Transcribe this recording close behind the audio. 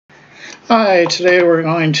Hi, today we're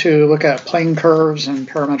going to look at plane curves and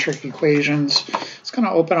parametric equations. It's going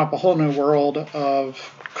to open up a whole new world of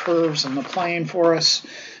curves in the plane for us.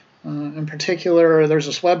 In particular, there's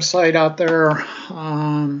this website out there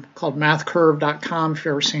called mathcurve.com. If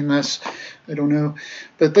you've ever seen this, I don't know.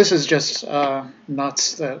 But this is just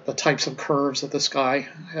nuts, the types of curves that this guy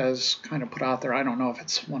has kind of put out there. I don't know if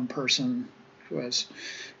it's one person who has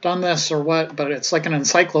done this or what, but it's like an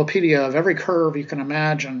encyclopedia of every curve you can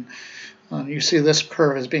imagine. You see this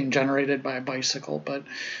curve is being generated by a bicycle, but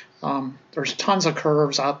there's tons of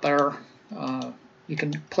curves out there. You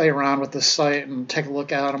can play around with this site and take a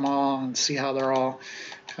look at them all and see how they're all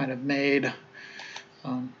kind of made.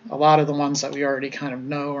 A lot of the ones that we already kind of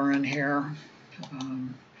know are in here,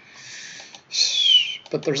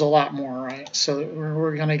 but there's a lot more, right? So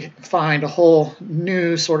we're going to find a whole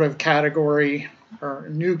new sort of category or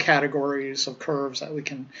new categories of curves that we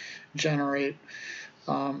can generate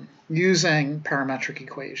using parametric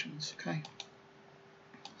equations. Okay,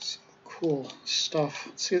 so cool stuff.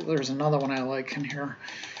 Let's see if there's another one I like in here.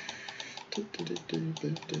 The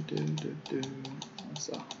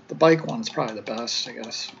bike one's probably the best, I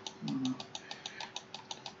guess.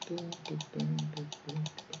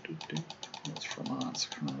 That's Vermont's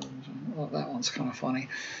curves. Oh, that one's kind of funny.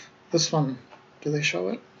 This one, do they show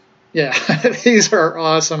it? Yeah, these are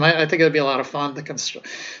awesome. I think it'd be a lot of fun to construct.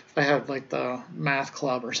 If I had like the math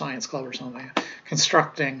club or science club or something,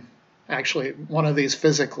 constructing actually one of these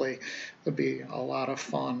physically would be a lot of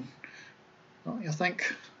fun, don't you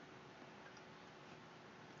think?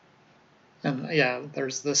 And yeah,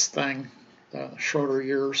 there's this thing, the Schroeder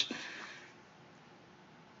years.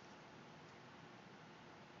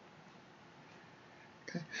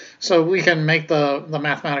 Okay. So we can make the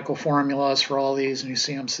mathematical formulas for all these, and you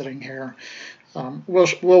see them sitting here.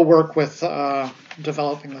 We'll work with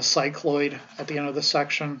developing the cycloid at the end of the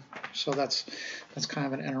section. So that's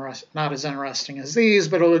kind of an not as interesting as these,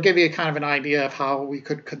 but it'll give you kind of an idea of how we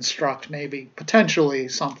could construct maybe potentially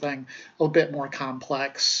something a little bit more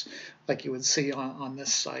complex, like you would see on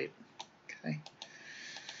this site. Okay.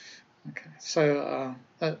 Okay, so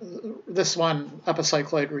this one,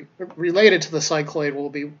 epicycloid, related to the cycloid, we'll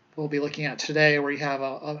be looking at today, where you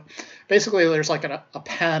have basically there's like a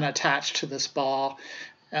pen attached to this ball.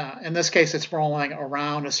 In this case, it's rolling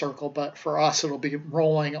around a circle, but for us, it'll be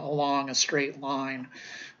rolling along a straight line.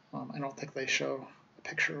 I don't think they show a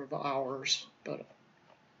picture of ours, but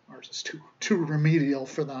ours is too remedial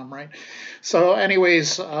for them, right? So,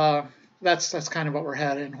 anyways, that's kind of what we're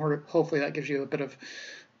heading. Hopefully, that gives you a bit of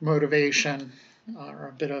motivation or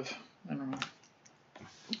a bit of, I don't know.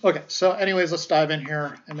 Okay, so anyways, let's dive in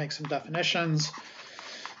here and make some definitions.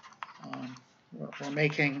 We're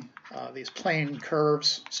making these plane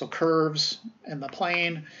curves, so curves in the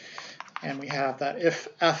plane, and we have that if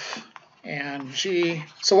f and g.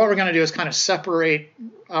 So what we're going to do is kind of separate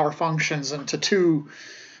our functions into two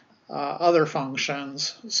other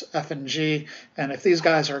functions, f and g, and if these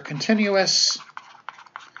guys are continuous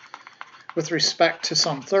with respect to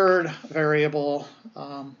some third variable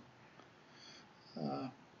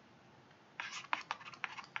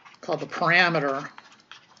called the parameter,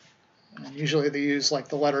 and usually they use like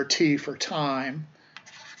the letter t for time.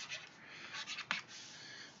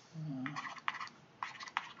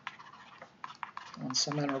 On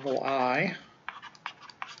some interval I,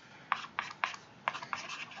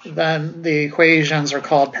 then the equations are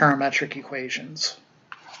called parametric equations.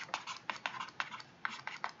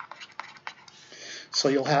 So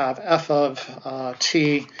you'll have f of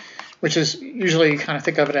t, which is usually you kind of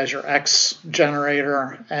think of it as your x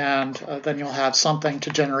generator, and then you'll have something to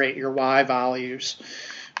generate your y values,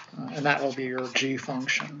 and that will be your g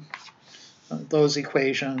function. Those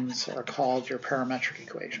equations are called your parametric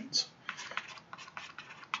equations.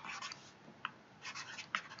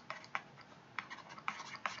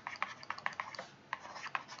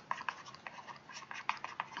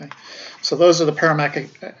 Okay. So those are the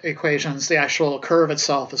parametric equations. The actual curve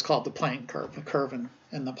itself is called the plane curve, the curve in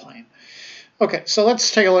the plane. Okay, so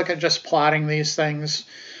let's take a look at just plotting these things.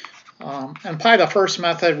 And probably the first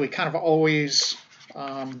method we kind of always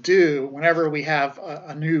do whenever we have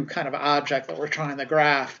a new kind of object that we're trying to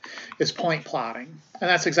graph is point plotting. And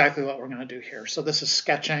that's exactly what we're going to do here. So this is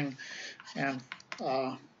sketching, and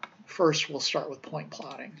first we'll start with point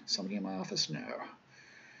plotting. Somebody in my office? No.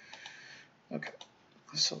 Okay.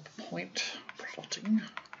 So point plotting,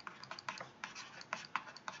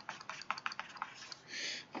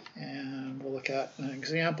 and we'll look at an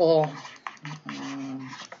example.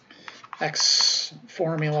 X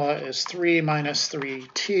formula is 3 minus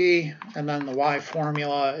 3t, and then the y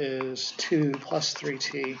formula is 2 plus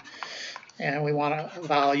 3t. and we want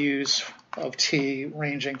values of t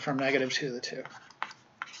ranging from -2 to 2.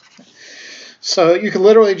 So you could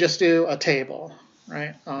literally just do a table,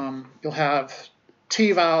 right? You'll have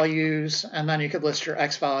t values, and then you could list your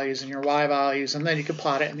x values and your y values, and then you could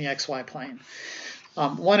plot it in the xy plane.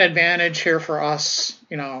 One advantage here for us,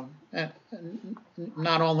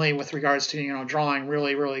 not only with regards to drawing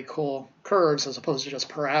really cool curves as opposed to just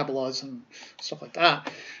parabolas and stuff like that.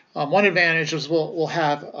 One advantage is we'll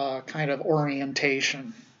have a kind of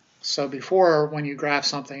orientation. So before, when you graph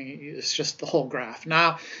something, it's just the whole graph.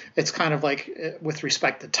 Now it's kind of like with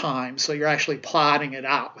respect to time. So you're actually plotting it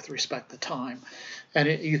out with respect to time. And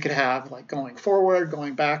you could have like going forward,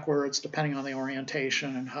 going backwards, depending on the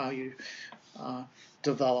orientation and how you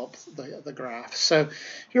develop the graph. So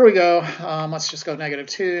here we go. Let's just go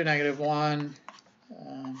 -2, -1,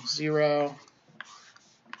 0,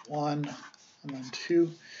 1, and then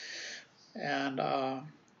 2. And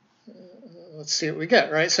let's see what we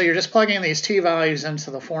get, right? So you're just plugging these t values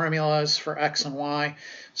into the formulas for x and y.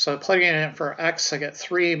 So plugging it in for x, I get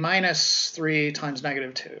 3 minus 3 times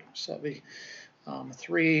 -2. So that'd be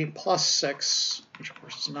 3 plus 6, which of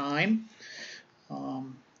course is 9.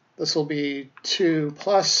 This will be 2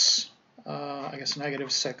 plus, I guess,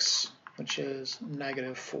 -6, which is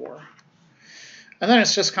 -4. And then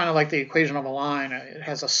it's just kind of like the equation of a line. It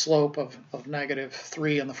has a slope of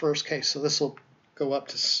 -3 in the first case, so this will go up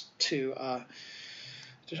to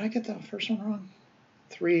did I get that first one wrong?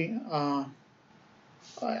 3,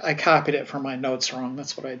 I copied it from my notes wrong.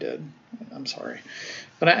 That's what I did. I'm sorry.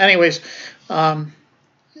 But anyways,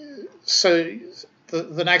 so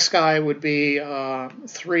the next guy would be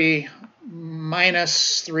 3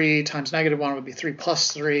 minus 3 times -1 would be 3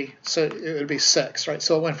 plus 3, so it would be 6, right?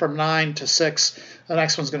 So it went from 9 to 6. The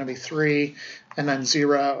next one's going to be 3, and then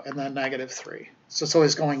 0, and then -3. So it's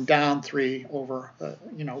always going down 3 over,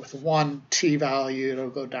 with one t value, it'll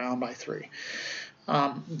go down by 3.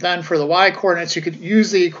 Then for the y coordinates, you could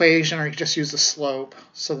use the equation or you could just use the slope.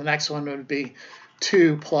 So the next one would be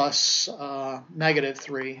 2 plus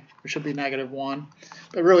 -3, which would be -1.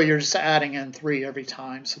 But really, you're just adding in 3 every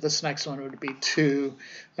time. So this next one would be 2,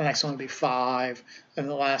 the next one would be 5, and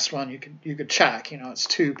the last one you could check. It's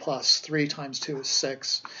 2 plus 3 times 2 is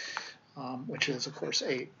 6, which is, of course,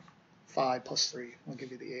 8. 5 plus 3 will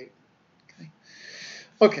give you the 8.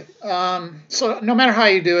 Okay, so no matter how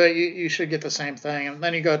you do it, you should get the same thing. And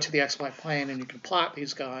then you go to the xy plane and you can plot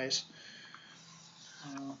these guys.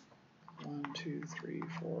 1, 2, 3,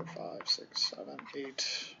 4, 5, 6, 7,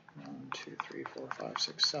 8. 1, 2, 3, 4, 5,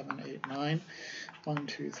 6, 7, 8, 9. 1,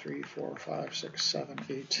 2, 3, 4, 5, 6, 7,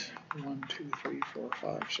 8. 1, 2, 3, 4,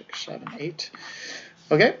 5, 6, 7, 8.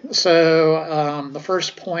 Okay, so the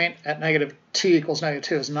first point at t equals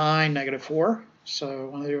 -2 is 9, -4. So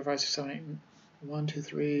 1, 2, 3, 4, 5, 6, 7, 8. 1, 2,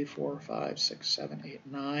 3, 4, 5, 6, 7, 8,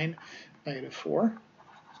 9, -4.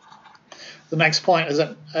 The next point is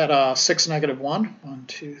at 6, -1. 1,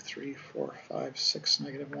 2, 3, 4, 5, 6,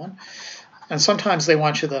 -1. And sometimes they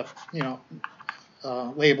want you to,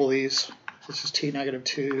 label these. This is t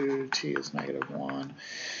 -2, t is -1.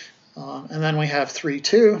 And then we have 3,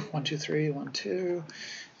 2, 1, 2, 3, 1, 2.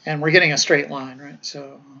 And we're getting a straight line, right?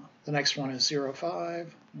 So the next one is 0,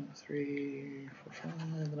 5, 3, 4,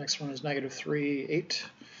 5. The next one is -3, 8,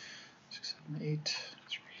 6, 7, 8.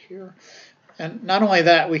 It's right here. And not only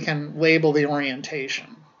that, we can label the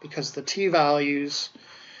orientation because the t values,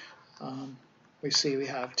 we see we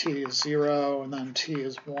have t is 0, and then t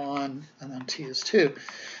is 1, and then t is 2.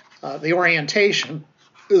 The orientation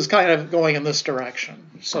is kind of going in this direction.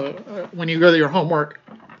 So when you go to your homework,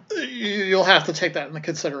 you'll have to take that into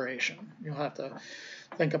consideration. You'll have to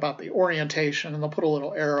think about the orientation, and they'll put a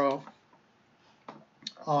little arrow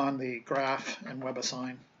on the graph in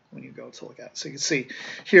WebAssign when you go to look at it. So you can see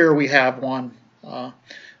here we have one, and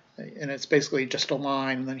it's basically just a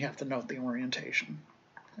line, and then you have to note the orientation.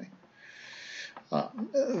 Okay.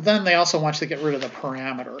 Then they also want you to get rid of the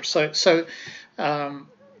parameter. So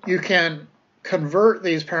you can convert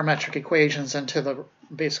these parametric equations into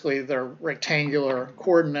basically their rectangular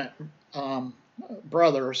coordinate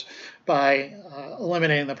brothers by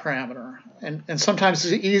eliminating the parameter. And sometimes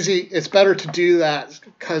it's better to do that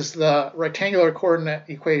because the rectangular coordinate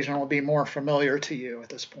equation will be more familiar to you at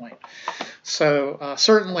this point. So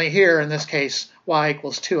certainly here in this case, y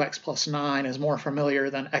equals 2x plus 9 is more familiar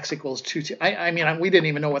than x equals 2. I mean, we didn't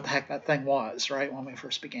even know what the heck that thing was, right, when we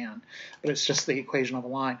first began. But it's just the equation of a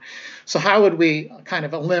line. So how would we kind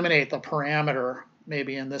of eliminate the parameter?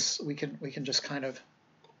 Maybe in this, we can just kind of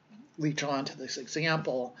leech on to this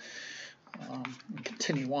example and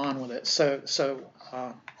continue on with it. So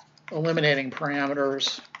eliminating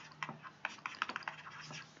parameters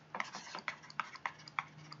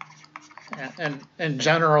And in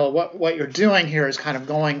general, what you're doing here is kind of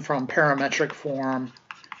going from parametric form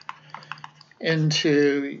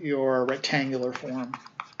into your rectangular form.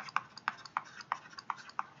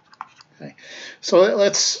 Okay. So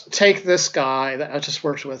let's take this guy that I just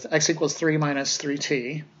worked with, x equals 3 minus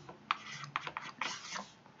 3t.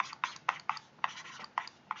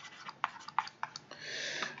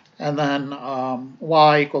 And then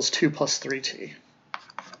y equals 2 plus 3t.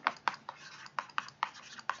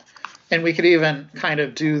 And we could even kind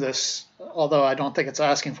of do this, although I don't think it's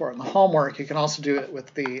asking for it in the homework, you can also do it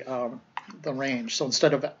with the range. So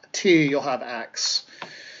instead of t, you'll have x.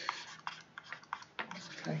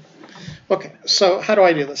 Okay, so how do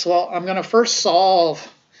I do this? Well, I'm going to first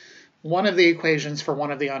solve one of the equations for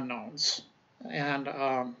one of the unknowns.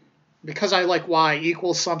 And because I like y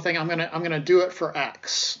equals something, I'm gonna do it for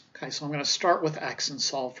x. Okay, so I'm going to start with x and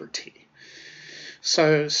solve for t.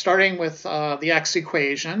 So starting with the x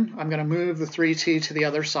equation, I'm going to move the 3t to the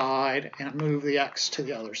other side and move the x to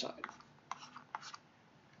the other side.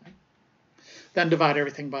 Okay. Then divide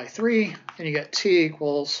everything by 3, and you get t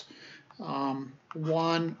equals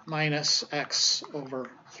 1 minus x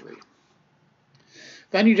over 3.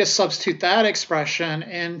 Then you just substitute that expression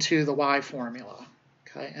into the y formula,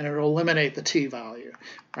 okay, and it'll eliminate the t value,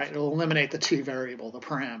 right? It'll eliminate the t variable, the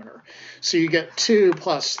parameter. So you get 2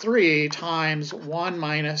 plus 3 times 1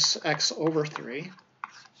 minus x over 3.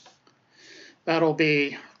 That'll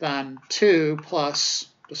be then 2 plus,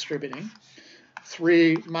 distributing,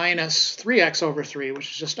 3 minus 3x over 3,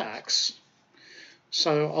 which is just x.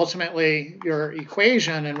 So ultimately, your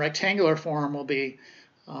equation in rectangular form will be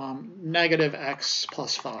negative x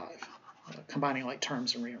plus 5, combining like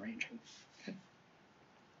terms and rearranging.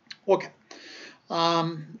 Okay.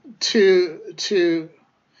 To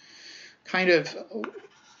kind of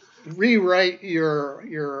rewrite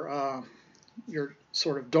your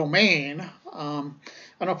sort of domain, I'm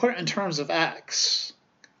going to put it in terms of x.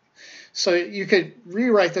 So you could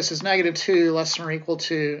rewrite this as negative 2 less than or equal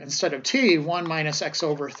to, instead of t, 1 minus x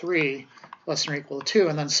over 3 less than or equal to 2,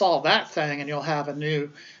 and then solve that thing, and you'll have a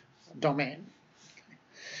new domain. Okay.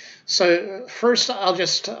 So first I'll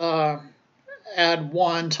just add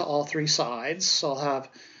 1 to all 3 sides. So I'll have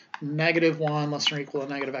negative 1 less than or equal to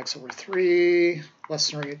negative x over 3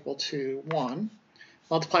 less than or equal to 1.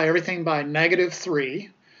 Multiply everything by negative 3.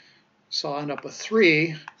 So I'll end up with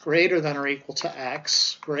 3 greater than or equal to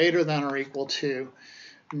x greater than or equal to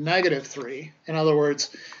negative 3. In other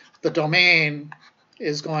words, the domain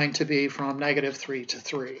is going to be from negative 3 to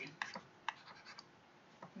 3.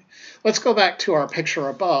 Let's go back to our picture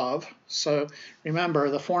above. So remember,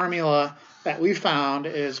 the formula that we found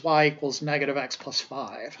is y equals negative x plus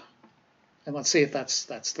 5. And let's see if that's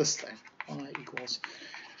this thing. Y equals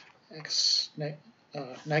x,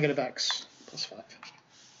 negative x plus 5.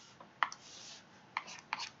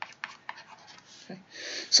 Okay.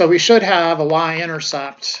 So we should have a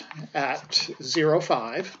y-intercept at 0,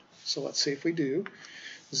 5. So let's see if we do.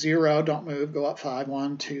 0, don't move, go up 5.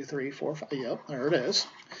 1, 2, 3, 4, 5. Yep, there it is.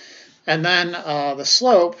 And then the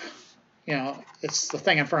slope, you know, it's the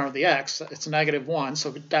thing in front of the x. It's negative 1,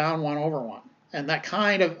 so down 1 over 1. And that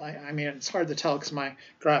kind of, I mean, it's hard to tell because my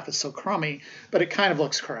graph is so crummy, but it kind of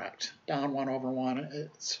looks correct. Down 1 over 1,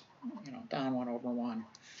 it's, you know, down 1 over 1.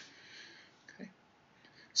 Okay.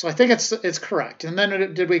 So I think it's correct. And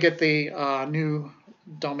then did we get the new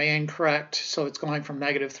domain correct? So it's going from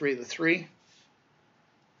negative 3 to 3.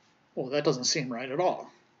 Well, that doesn't seem right at all.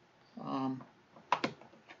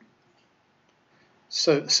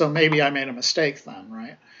 So maybe I made a mistake then,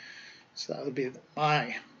 right? So that would be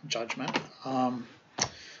my judgment.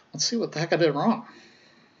 Let's see what the heck I did wrong.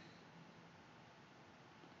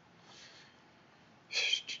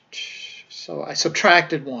 So I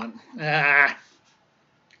subtracted 1. And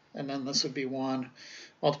then this would be 1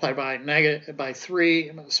 multiplied by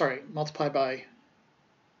 3. Sorry, multiplied by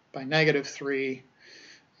negative 3,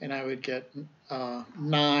 and I would get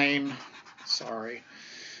 9. Sorry.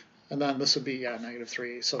 And then this would be, yeah, negative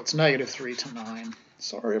 3. So it's negative 3 to 9.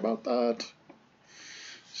 Sorry about that.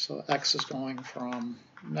 So x is going from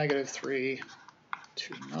negative 3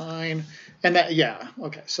 to 9. And that, yeah,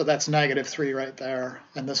 okay, so that's negative 3 right there.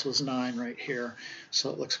 And this was 9 right here. So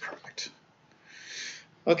it looks correct.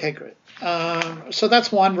 Okay, great. So that's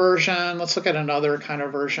one version. Let's look at another kind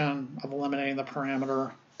of version of eliminating the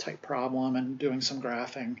parameter type problem and doing some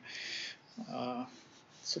graphing.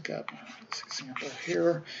 Let's look at this example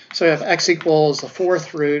here. So we have x equals the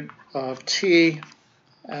 4th root of t,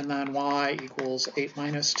 and then y equals 8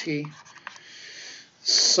 minus t.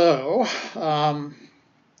 So,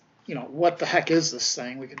 you know, what the heck is this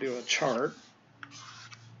thing? We can do a chart.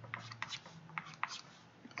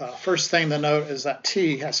 first thing to note is that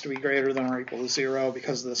t has to be greater than or equal to 0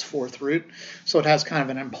 because of this fourth root. So it has kind of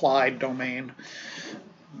an implied domain.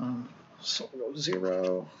 So we'll go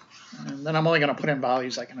 0. And then I'm only going to put in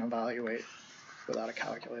values I can evaluate without a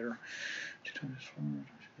calculator. 2 times 4,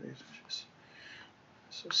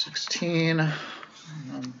 so 16, and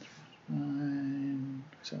then 9,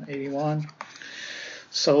 so 81.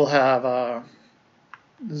 So we'll have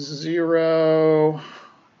 0,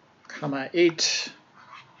 8,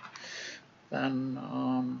 then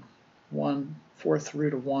 1, fourth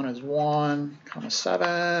root of 1 is 1,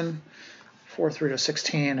 7, fourth root of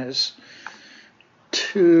 16 is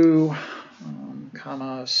 2,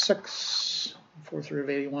 6, fourth root of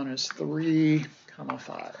 81 is 3,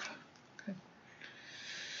 5.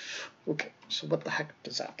 Okay, so what the heck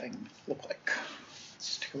does that thing look like?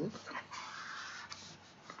 Let's take a look.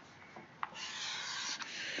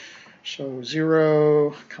 So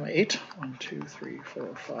 0, 8, 1, 2, 3,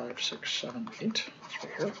 4, 5, 6, 7, 8. That's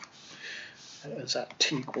right here. That is at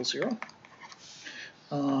t equals 0.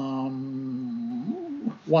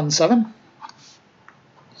 1, 7.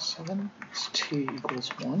 7 is t equals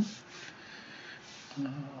 1.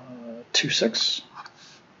 2, 6.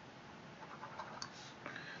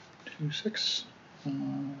 2, 6.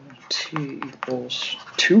 T equals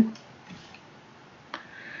 2.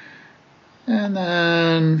 And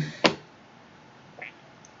then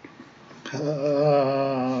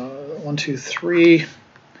 1, 2, 3,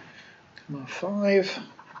 5.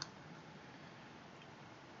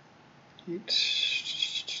 8.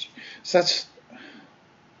 So that's,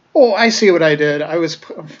 oh, I see what I did. I was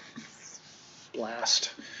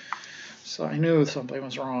blast. So I knew something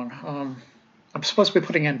was wrong. I'm supposed to be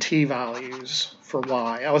putting in t values for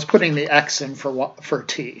y. I was putting the x in for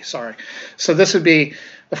t, sorry. So this would be,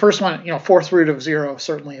 the first one, fourth root of 0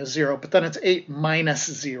 certainly is 0, but then it's 8 minus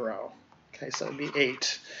 0. Okay, so it would be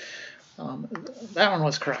 8. That one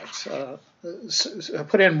was correct. So I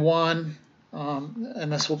put in 1,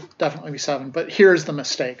 and this will definitely be 7, but here's the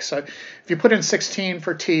mistake. So if you put in 16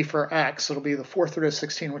 for t for x, it'll be the fourth root of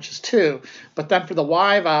 16, which is 2, but then for the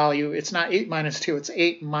y value, it's not 8 minus 2, it's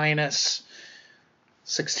 8 minus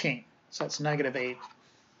 16, so it's negative 8.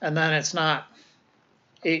 And then it's not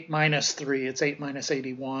 8 minus 3, it's 8 minus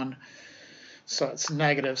 81, so it's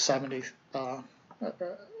negative 70,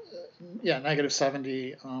 negative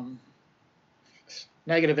 70,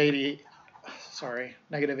 negative 80, sorry,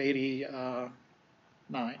 negative 89.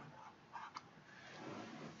 No,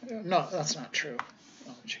 that's not true.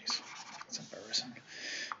 Oh, jeez, that's embarrassing.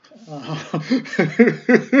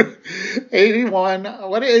 81,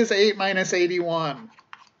 what is 8 minus 81?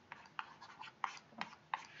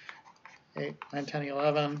 8, 9, 10,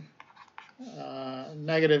 11,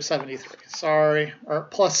 negative 73, sorry, or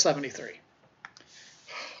plus 73. Oh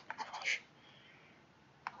my gosh.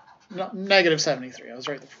 No, negative 73, I was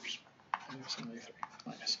right the first. Negative 73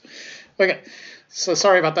 minus. Okay, so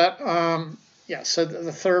sorry about that. Yeah, so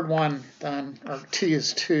the third one then, or t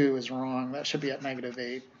is 2 is wrong. That should be at negative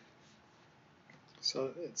 8.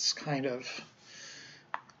 So it's kind of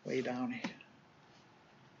way down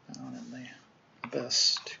in the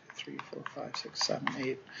abyss. 2, 3, 4, 5, 6, 7,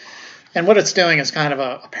 8. And what it's doing is kind of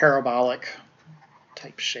a parabolic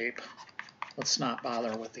type shape. Let's not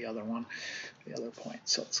bother with the other one, the other point.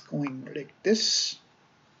 So it's going like this.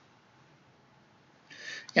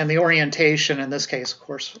 And the orientation in this case, of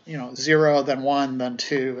course, 0, then 1, then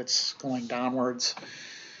 2. It's going downwards.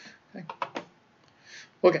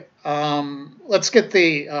 Okay. Let's get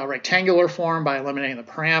the rectangular form by eliminating the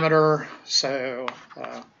parameter. So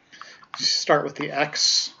start with the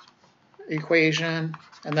x equation,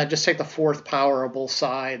 and then just take the fourth power of both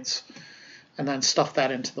sides, and then stuff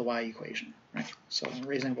that into the y equation. Right? So I'm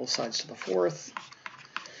raising both sides to the fourth.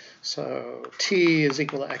 So t is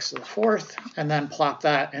equal to x to the fourth, and then plop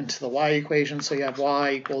that into the y equation. So you have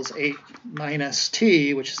y equals 8 minus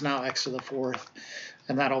t, which is now x to the fourth,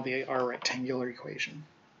 and that'll be our rectangular equation.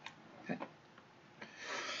 Okay.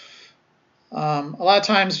 A lot of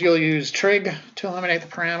times you'll use trig to eliminate the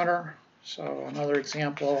parameter. So another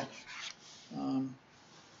example, you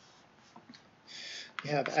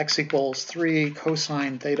have x equals 3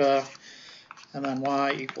 cosine theta, and then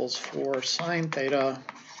y equals 4 sine theta,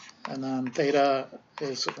 and then theta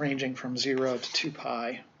is ranging from 0 to 2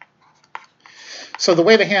 pi. So the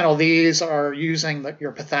way to handle these are using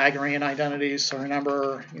your Pythagorean identities. So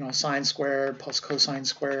remember, sine squared plus cosine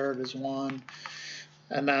squared is 1,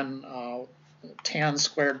 and then tan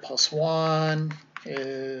squared plus 1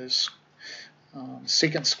 is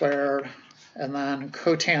secant squared, and then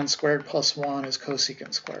cotan squared plus 1 is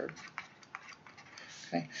cosecant squared.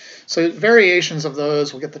 Okay, so variations of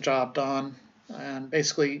those will get the job done. and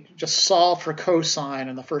basically just solve for cosine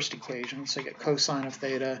in the first equation. So you get cosine of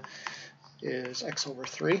theta is x over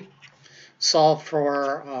 3. Solve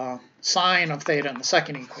for sine of theta in the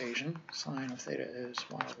second equation. Sine of theta is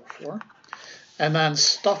y over 4. And then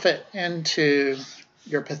stuff it into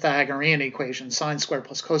your Pythagorean equation. Sine squared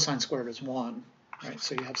plus cosine squared is 1. Right?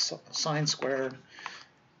 So you have sine squared,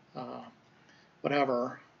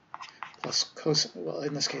 whatever, plus cosine, well,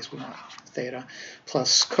 in this case we want theta,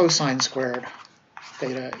 plus cosine squared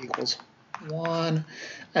theta equals 1.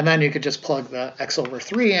 And then you could just plug the x over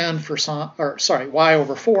 3 in for sine, or sorry, y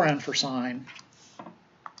over 4 in for sine.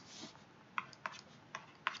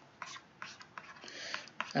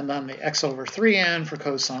 And then the x over 3 in for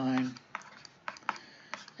cosine.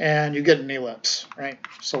 And you get an ellipse, right?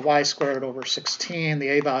 So y squared over 16, the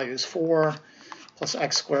a value is 4, plus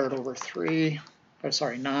x squared over 3, or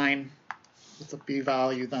sorry, 9, with the b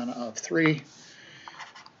value then of 3.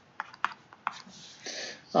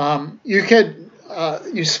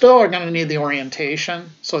 You still are going to need the orientation.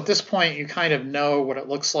 So at this point, you kind of know what it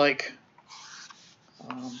looks like.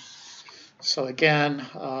 So again,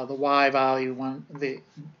 the y value, the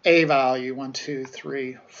a value, 1, 2,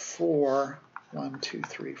 3, 4. 1, 2,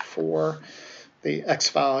 3, 4. The x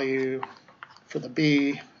value for the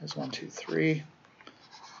b is 1, 2, 3.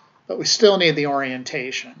 But we still need the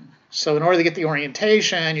orientation. So in order to get the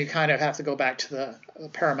orientation, you kind of have to go back to the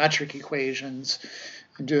parametric equations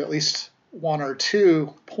and do at least 1 or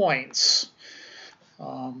 2 points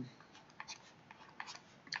on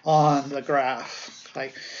the graph.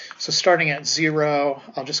 Okay. So starting at 0,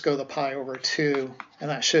 I'll just go the pi over 2, and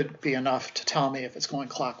that should be enough to tell me if it's going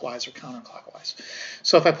clockwise or counterclockwise.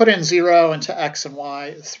 So if I put in 0 into x and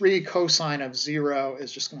y, 3 cosine of 0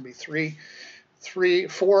 is just going to be 3.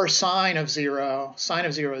 4 sine of 0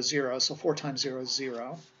 is 0, so 4 times 0 is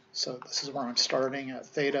 0. So this is where I'm starting at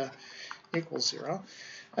theta equals 0.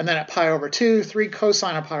 And then at pi over 2, 3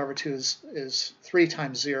 cosine of pi over 2 is 3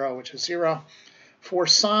 times 0, which is 0. 4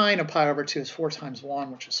 sine of pi over 2 is 4 times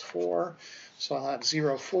 1, which is 4. So I'll have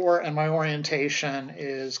 0, 4, and my orientation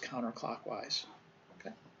is counterclockwise.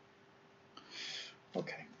 Okay.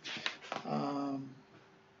 Okay.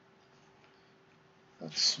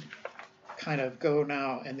 Let's kind of go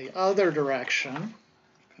now in the other direction,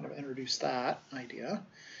 kind of introduce that idea.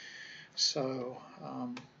 So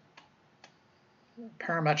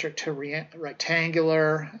parametric to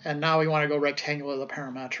rectangular, and now we want to go rectangular to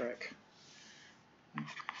parametric.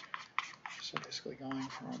 So basically going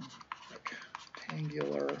from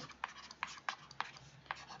rectangular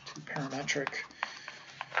to parametric.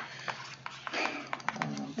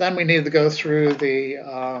 Then we need to go through the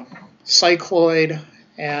cycloid,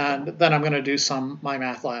 and then I'm going to do some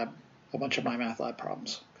MyMathLab, a bunch of MyMathLab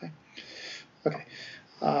problems. Okay. Okay.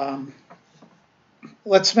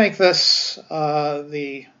 Let's make this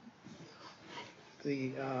the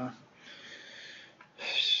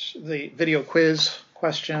video quiz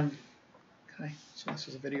question. Okay, so this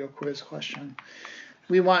is a video quiz question.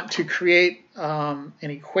 We want to create an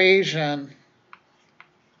equation,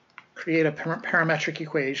 create a parametric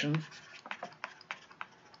equation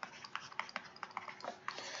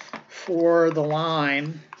for the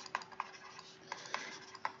line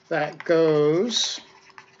that goes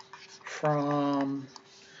from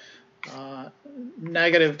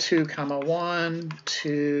 -2, 1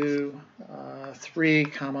 to 3,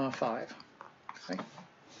 5. Okay.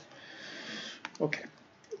 Okay.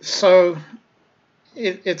 So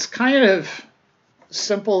it's kind of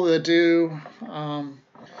simple to do,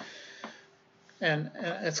 and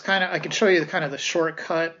it's kind of, I could show you kind of the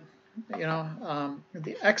shortcut. You know,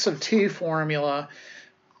 the x of t formula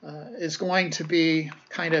is going to be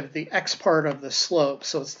kind of the x part of the slope.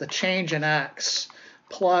 So it's the change in x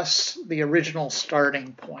plus the original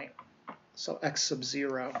starting point. So x sub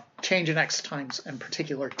 0, change in x times, in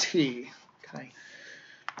particular, t. Okay.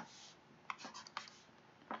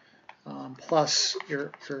 Plus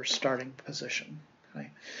your starting position. Okay.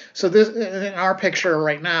 So this, in our picture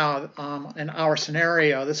right now, in our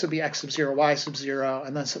scenario, this would be x sub 0, y sub 0,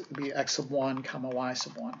 and this would be x sub 1, y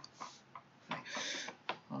sub 1. Okay.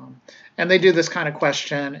 And they do this kind of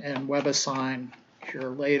question in WebAssign here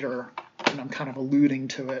later, and I'm kind of alluding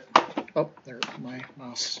to it. Oh, there, my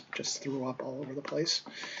mouse just threw up all over the place.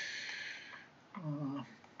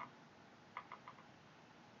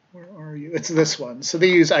 Where are you? It's this one. So they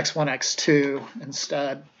use x1, x2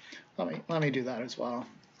 instead. Let me do that as well,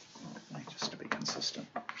 just to be consistent.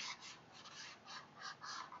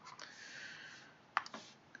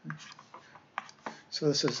 So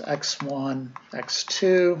this is x1,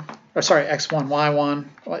 x2, or sorry, x1, y1.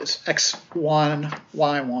 Well, it's x1,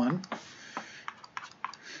 y1.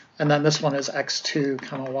 and then this one is x2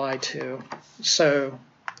 comma y2. So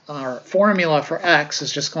our formula for x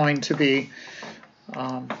is just going to be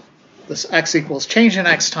this x equals change in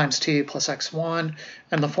x times t plus x1,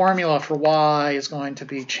 and the formula for y is going to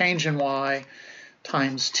be change in y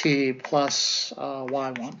times t plus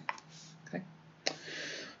y1. Okay.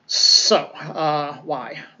 So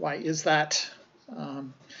why is that?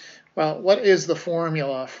 Well, what is the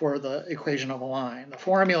formula for the equation of a line? The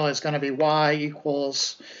formula is going to be y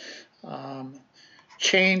equals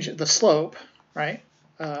change the slope, right?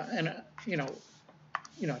 And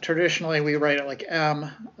traditionally we write it like m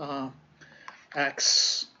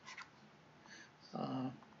x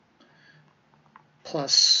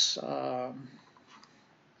plus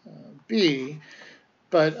b,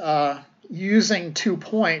 but using 2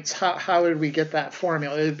 points, how would we get that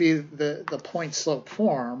formula? It would be the point slope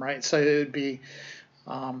form, right? So it would be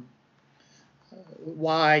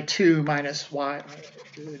y2 minus y,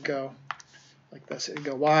 it would go like this. It would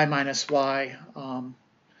go y minus y,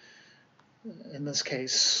 in this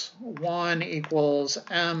case, 1 equals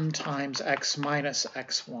m times x minus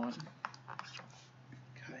x1.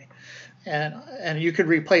 Okay, and you could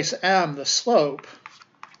replace m, the slope.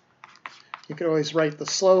 You could always write the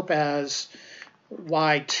slope as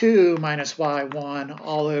y2 minus y1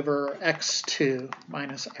 all over x2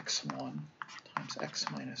 minus x1 times x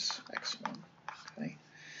minus x1. Okay.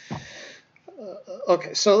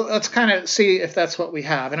 Okay, so let's kind of see if that's what we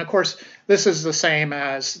have. And of course, this is the same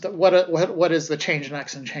as what is the change in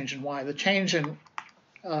x and change in y? The change in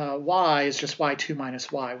y is just y2 minus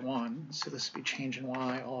y1. So this would be change in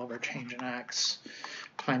y all over change in x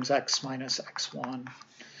times x minus x1.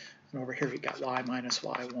 And over here you got y minus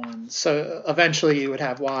y1. So eventually you would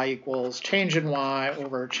have y equals change in y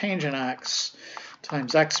over change in x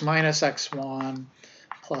times x minus x1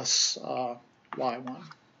 plus y1.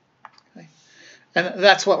 Okay. And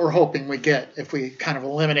that's what we're hoping we get if we kind of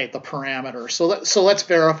eliminate the parameter. So let's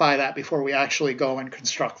verify that before we actually go and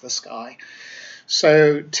construct this guy.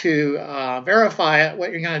 So to verify it,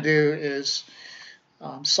 what you're going to do is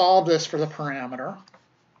solve this for the parameter.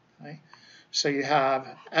 Okay. So you have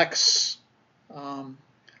x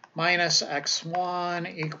minus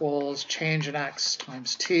x1 equals change in x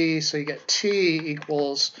times t. So you get t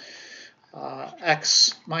equals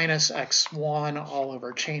x minus x1 all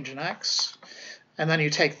over change in x. And then you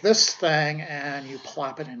take this thing and you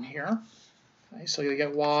plop it in here. Okay, so you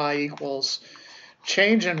get y equals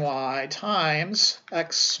change in y times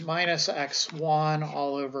x minus x1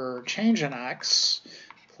 all over change in x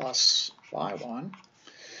plus y1.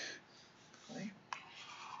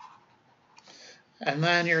 And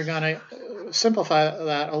then you're going to simplify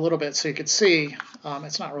that a little bit so you could see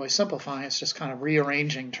it's not really simplifying, it's just kind of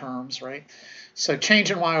rearranging terms, right? So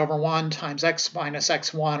change in y over 1 times x minus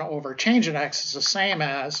x1 over change in x is the same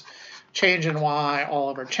as change in y all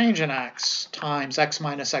over change in x times x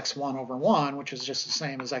minus x1 over 1, which is just the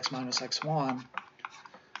same as x minus x1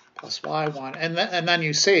 plus y1, and then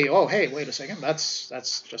you see, oh, hey, wait a second, that's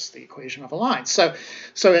just the equation of a line. So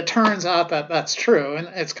it turns out that that's true, and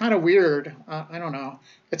it's kind of weird. I don't know.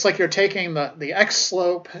 It's like you're taking the x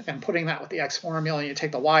slope and putting that with the x formula, and you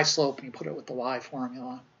take the y slope and you put it with the y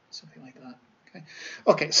formula, something like that.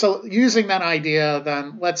 Okay, so using that idea,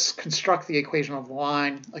 then let's construct the equation of the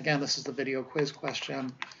line. Again, this is the video quiz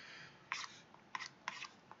question.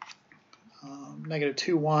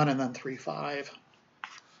 -2, 1, and then 3, 5.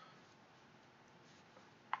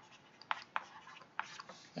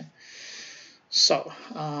 So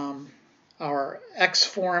our x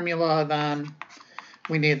formula, then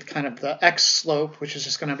we need kind of the x slope, which is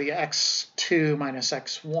just going to be x2 minus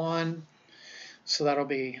x1. So that'll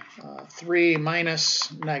be 3 minus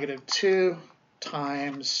 -2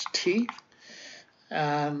 times t,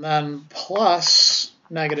 and then plus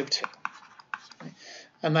 -2. Okay.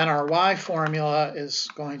 And then our y formula is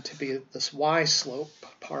going to be this y slope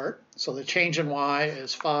part. So the change in y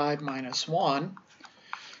is 5 minus 1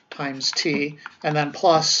 times t, and then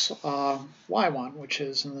plus y1, which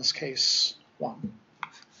is in this case 1.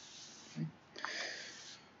 Okay,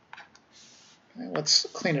 let's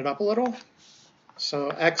clean it up a little. So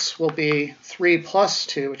x will be 3 plus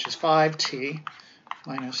 2, which is 5t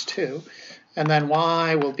minus 2, and then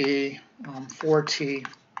y will be 4t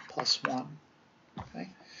plus 1. Okay.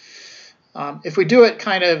 If we do it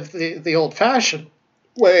kind of the old-fashioned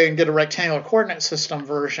way and get a rectangular coordinate system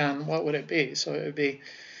version, what would it be? So it would be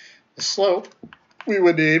the slope we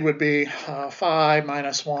would need would be 5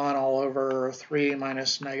 minus 1 all over 3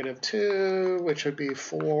 minus -2, which would be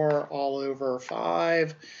 4 all over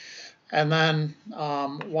 5. And then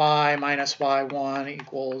y minus y1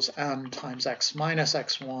 equals m times x minus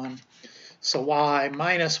x1. So y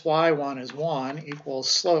minus y1 is 1 equals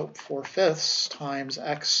slope 4/5 times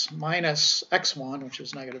x minus x1, which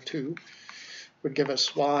is negative 2, would give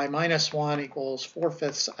us y minus 1 equals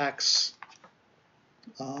 4/5 x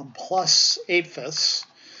plus 8/5.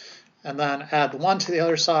 And then add the 1 to the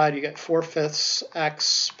other side, you get 4/5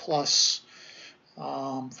 x plus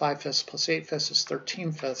 5/5 plus 8/5 is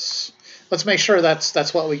 13/5. Let's make sure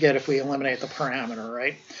that's what we get if we eliminate the parameter,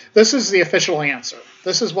 right? This is the official answer.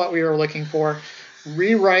 This is what we were looking for.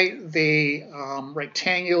 Rewrite the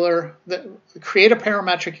rectangular, create a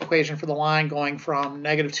parametric equation for the line going from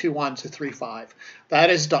 -2,1 to 3,5. That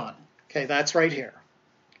is done. Okay, that's right here.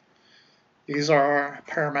 These are our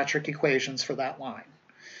parametric equations for that line.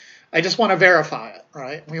 I just want to verify it,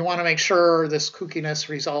 right? We want to make sure this kookiness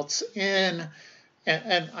results in,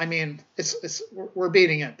 and I mean, we're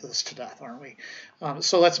beating it this to death, aren't we?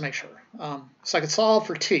 So let's make sure. So I could solve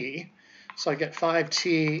for t. So I get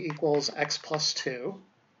 5t equals x plus 2.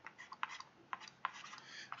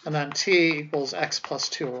 And then t equals x plus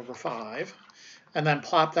 2 over 5. And then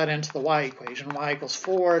plop that into the y equation. Y equals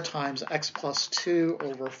 4 times x plus 2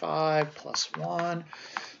 over 5 plus 1.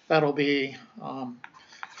 That'll be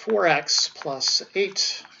 4x plus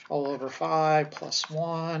 8 all over 5 plus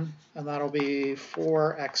 1, and that'll be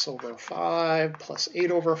 4x over 5 plus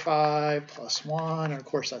 8 over 5 plus 1, and of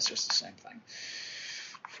course that's just the same thing.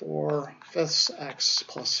 4/5 x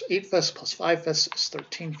plus 8/5 plus 5/5 is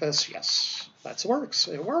 13/5. Yes, that works.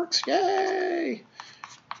 It works. Yay!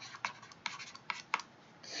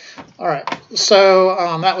 All right, so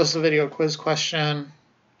that was the video quiz question.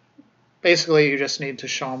 Basically, you just need to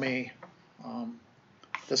show me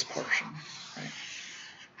this portion, right?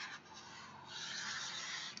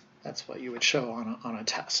 That's what you would show on a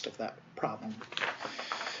test if that problem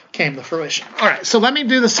came to fruition. All right, so let me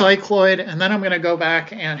do the cycloid, and then I'm going to go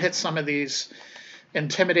back and hit some of these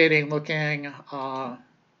intimidating looking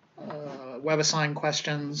WebAssign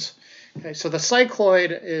questions. Okay, so the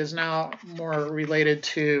cycloid is now more related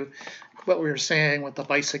to what we were saying with the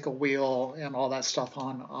bicycle wheel and all that stuff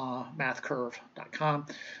on mathcurve.com.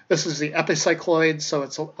 This is the epicycloid, so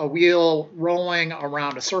it's a wheel rolling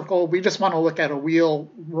around a circle. We just want to look at a wheel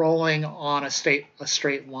rolling on a straight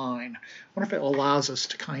line. I wonder if it allows us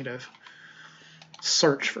to kind of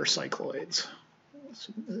search for cycloids.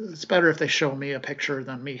 It's better if they show me a picture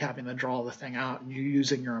than me having to draw the thing out and you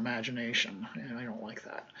using your imagination. And I don't like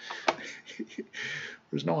that.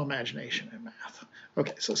 There's no imagination in math.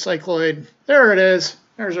 Okay, so cycloid, there it is.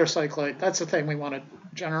 There's our cycloid. That's the thing we want to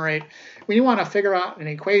generate. We want to figure out an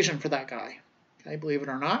equation for that guy. Okay, believe it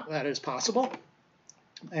or not, that is possible.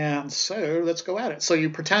 And so let's go at it. So you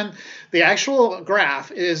pretend the actual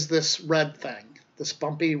graph is this red thing, this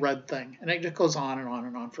bumpy red thing, and it just goes on and on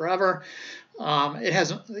and on forever. It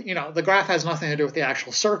has, you know, the graph has nothing to do with the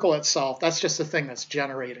actual circle itself. That's just the thing that's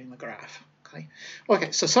generating the graph.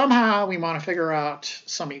 Okay, so somehow we want to figure out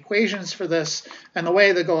some equations for this, and the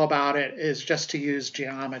way to go about it is just to use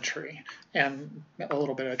geometry and a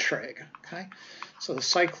little bit of trig. Okay, so the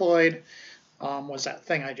cycloid was that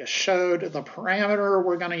thing I just showed. The parameter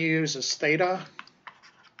we're going to use is theta.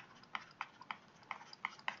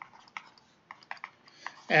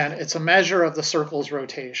 And it's a measure of the circle's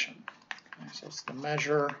rotation. Okay, so it's the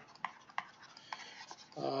measure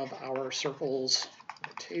of our circle's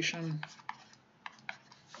rotation.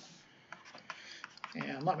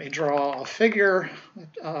 And let me draw a figure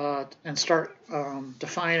and start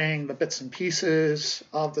defining the bits and pieces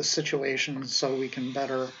of the situation so we can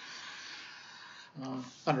better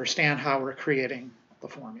understand how we're creating the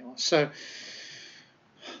formula. So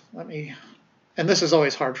let me, and this is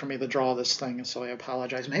always hard for me to draw this thing, and so I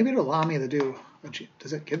apologize. Maybe it'll allow me to do,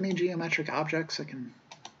 does it give me geometric objects? I can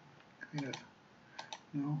kind of,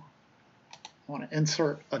 you know, I want to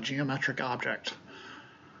insert a geometric object.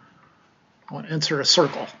 I want to insert a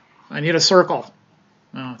circle. I need a circle.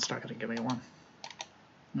 No, it's not going to give me one.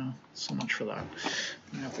 No, so much for that.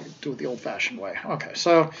 I have to do it the old-fashioned way. Okay,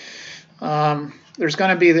 so there's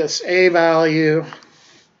going to be this A value,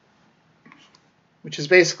 which is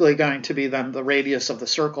basically going to be then the radius of the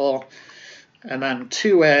circle, and then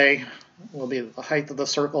 2A will be the height of the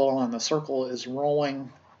circle, and the circle is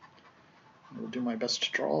rolling. I'll do my best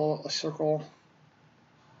to draw a circle.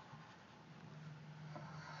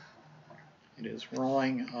 It is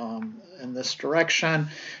rolling in this direction,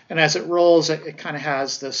 and as it rolls, it kind of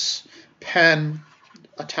has this pen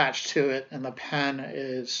attached to it, and the pen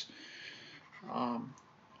is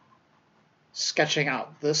sketching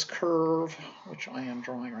out this curve, which I am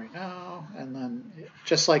drawing right now, and then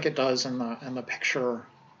just like it does in the picture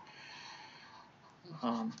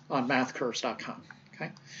on mathcurves.com.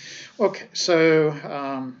 Okay,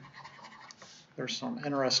 so there's some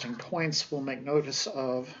interesting points we'll make notice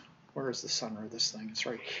of. Where is the center of this thing? It's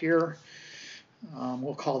right here.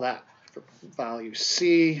 We'll call that value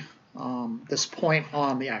C. This point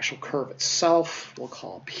on the actual curve itself we'll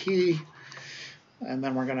call P. And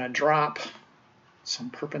then we're going to drop some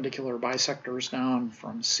perpendicular bisectors down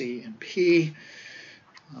from C and P.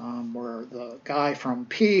 Where the guy from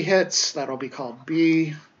P hits, that'll be called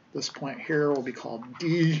B. This point here will be called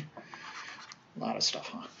D. A lot of stuff,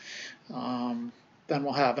 huh? Then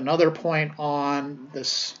we'll have another point on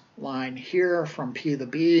this line here from P to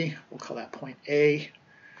B. We'll call that point A.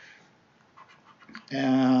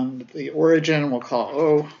 And the origin we'll call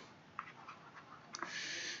O.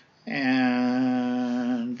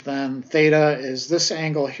 And then theta is this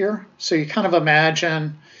angle here. So you kind of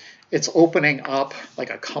imagine it's opening up like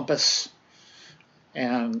a compass.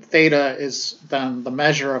 And theta is then the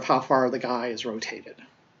measure of how far the guy is rotated.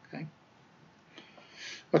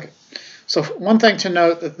 Okay, so one thing to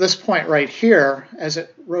note at this point right here, as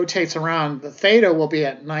it rotates around, the theta will be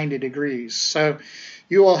at 90 degrees. So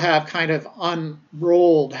you will have kind of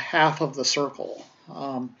unrolled half of the circle.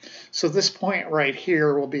 So this point right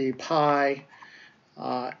here will be pi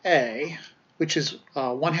a, which is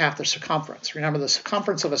 1/2 the circumference. Remember, the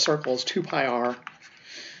circumference of a circle is 2 pi r.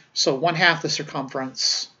 So 1/2 the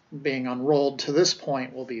circumference being unrolled to this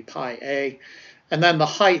point will be pi a. And then the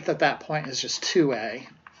height at that point is just 2a.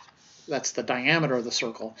 That's the diameter of the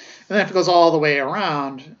circle. And then if it goes all the way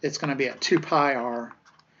around, it's going to be at 2 pi r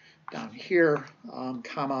down here,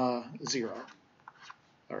 comma 0.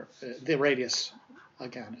 Or the radius,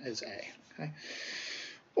 again, is a.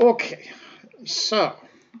 Okay, so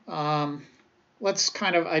let's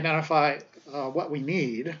kind of identify what we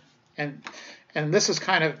need. And this is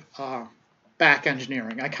kind of back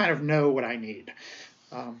engineering. I kind of know what I need.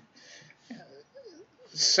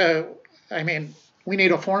 So, I mean, we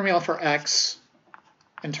need a formula for x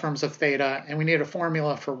in terms of theta, and we need a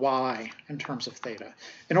formula for y in terms of theta.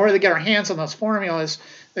 In order to get our hands on those formulas,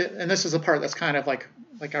 and this is the part that's kind of like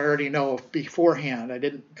I already know beforehand. I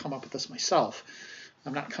didn't come up with this myself.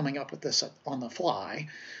 I'm not coming up with this on the fly.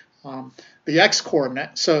 The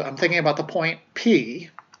x-coordinate, so I'm thinking about the point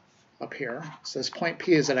P up here. So this point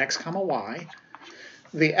P is at x comma y.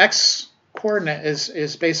 The x-coordinate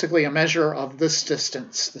is basically a measure of this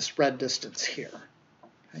distance, this red distance here.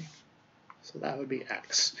 Okay? So that would be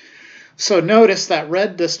x. So notice that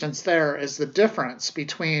red distance there is the difference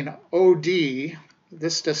between OD,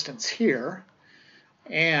 this distance here,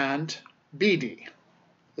 and BD,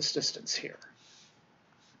 this distance here.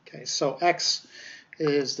 Okay, so x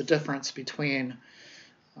is the difference between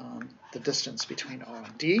the distance between O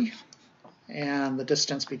and D and the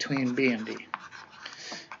distance between B and D.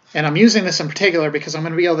 And I'm using this in particular because I'm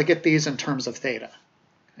going to be able to get these in terms of theta.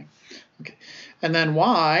 Okay. And then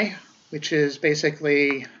y, which is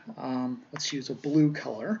basically, let's use a blue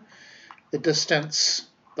color, the distance,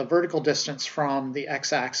 the vertical distance from the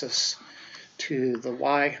x-axis to the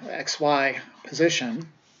xy position,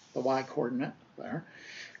 the y-coordinate there,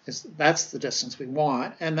 that's the distance we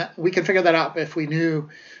want. And that, we can figure that out if we knew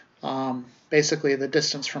basically the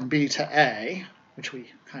distance from B to A, which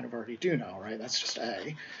we kind of already do know, right? That's just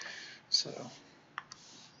A. So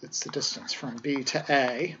it's the distance from B to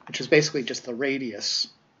A, which is basically just the radius.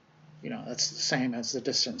 You know, that's the same as the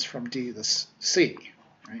distance from D to C,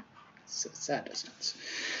 right? It's that distance.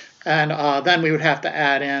 And then we would have to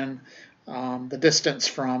add in the distance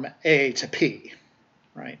from A to P,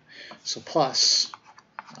 right? So plus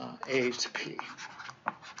A to P,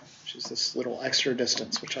 which is this little extra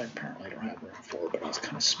distance, which I apparently don't have room for, but I'll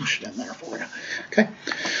kind of smoosh it in there for you. Okay.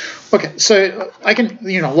 Okay, so I can,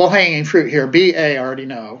 low-hanging fruit here, BA I already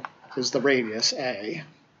know is the radius A,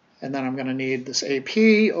 and then I'm going to need this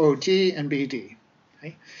AP, OD, and BD.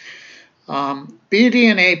 Okay. BD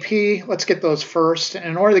and AP, let's get those first. And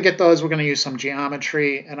in order to get those, we're going to use some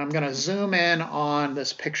geometry, and I'm going to zoom in on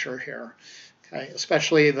this picture here, okay,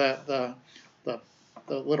 especially the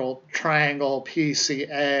little triangle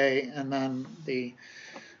PCA, and then the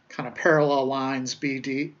kind of parallel lines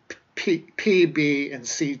BD, PB, and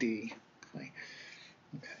CD. Okay.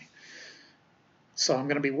 So I'm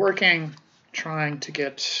going to be working, trying to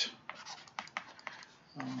get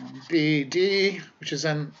BD, which is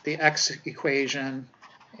in the x equation,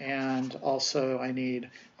 and also I need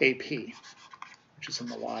AP, which is in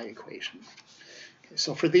the y equation. Okay,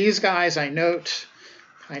 so for these guys, I note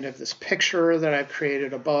kind of this picture that I've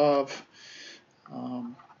created above,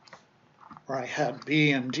 where I had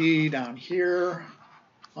B and D down here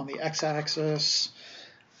on the x-axis,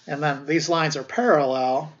 and then these lines are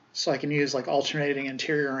parallel, so I can use like alternating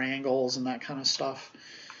interior angles and that kind of stuff.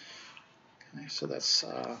 Okay, so that's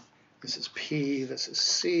This is P, this is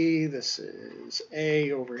C, this is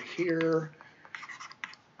A over here.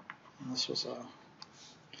 And this was a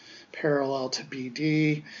parallel to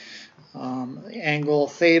BD. The angle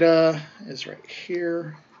theta is right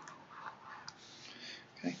here.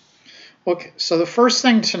 Okay, so the first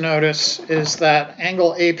thing to notice is that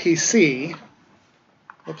angle APC,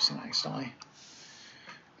 whoops, I accidentally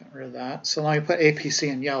got rid of that. So let me put APC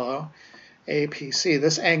in yellow. APC,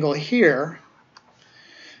 this angle here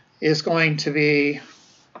is going to be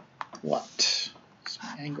what? So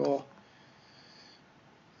angle,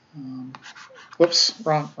 whoops,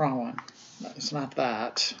 wrong one. No, it's not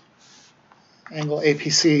that. Angle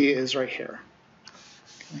APC is right here.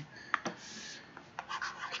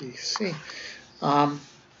 PC.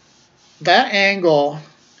 That angle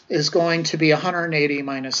is going to be 180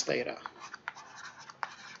 minus theta.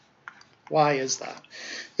 Why is that?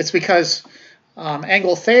 It's because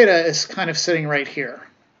angle theta is kind of sitting right here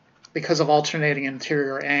because of alternating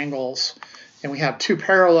interior angles, and we have two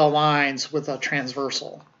parallel lines with a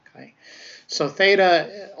transversal. Okay, so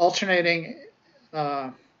theta alternating,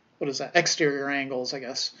 what is that? Exterior angles, I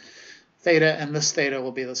guess. Theta and this theta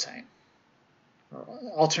will be the same.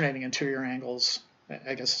 Alternating interior angles,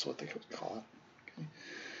 I guess is what they could call it.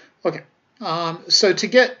 Okay, so to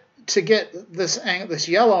get this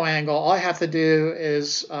yellow angle, all I have to do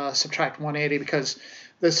is subtract 180 because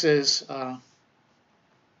this is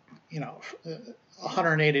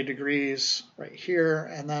 180 degrees right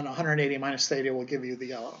here, and then 180 minus theta will give you the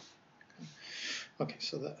yellow. Okay,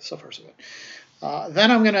 so far so good.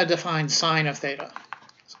 Then I'm going to define sine of theta.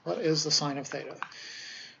 So what is the sine of theta?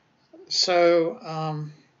 So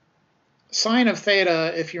sine of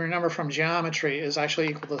theta, if you remember from geometry, is actually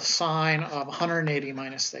equal to the sine of 180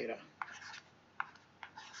 minus theta.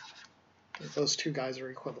 Okay, those two guys are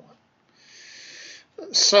equivalent.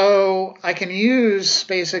 So I can use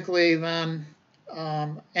basically then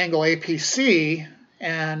angle APC,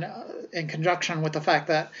 and in conjunction with the fact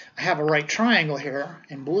that I have a right triangle here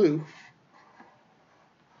in blue,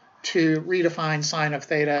 to redefine sine of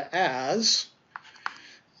theta as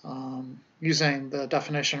using the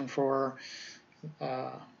definition for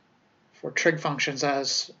trig functions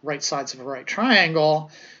as right sides of a right triangle,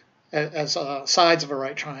 as sides of a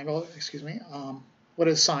right triangle, excuse me. What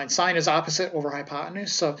is sine? Sine is opposite over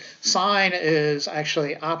hypotenuse. So sine is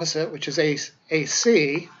actually opposite, which is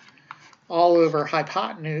AC, all over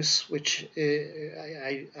hypotenuse, which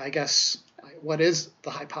is, I guess, what is the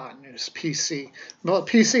hypotenuse? PC. Well,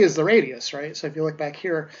 PC is the radius, right? So if you look back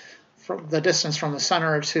here, from the distance from the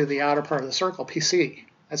center to the outer part of the circle, PC.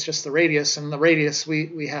 That's just the radius, and the radius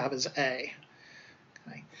we have is A.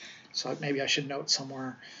 Okay. So maybe I should note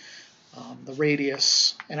somewhere the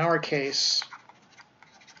radius, in our case,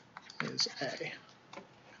 is A. Okay.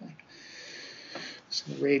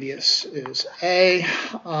 So the radius is A.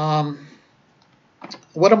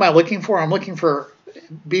 What am I looking for? I'm looking for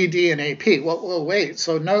BD and AP. Well, wait.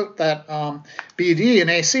 So note that BD and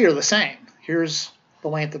AC are the same. Here's the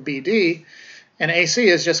length of BD, and AC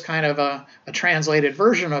is just kind of a translated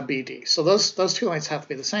version of BD. So those two lengths have to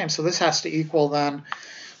be the same. So this has to equal then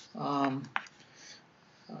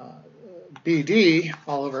BD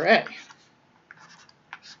all over A.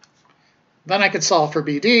 Then I could solve for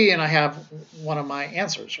BD, and I have one of my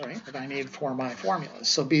answers, right, that I need for my formulas.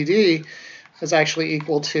 So BD is actually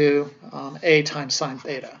equal to A times sine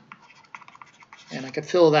theta. And I could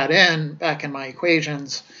fill that in back in my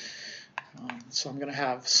equations. So I'm going to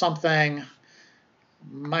have something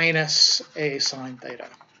minus A sine theta.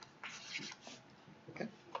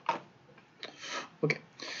 Okay.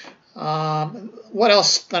 What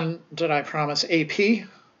else then did I promise? AP.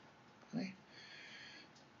 Okay.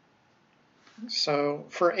 So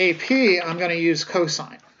for AP, I'm going to use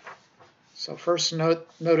cosine. So first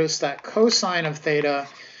notice that cosine of theta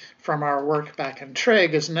from our work back in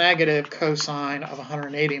trig is negative cosine of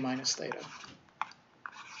 180 minus theta.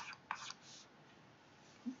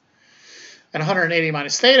 And 180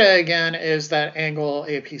 minus theta, again, is that angle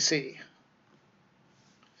APC.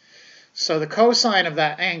 So the cosine of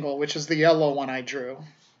that angle, which is the yellow one I drew,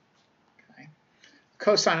 okay,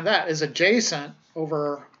 cosine of that is adjacent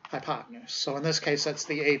over hypotenuse. So in this case, that's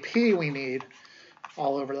the AP we need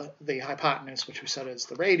all over the hypotenuse, which we said is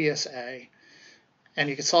the radius A. And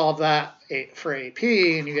you can solve that for AP,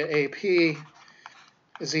 and you get AP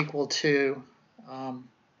is equal to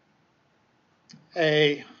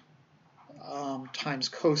A times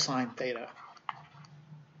cosine theta.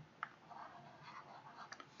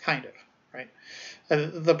 Kind of. right?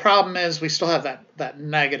 The problem is we still have that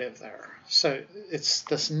negative there. So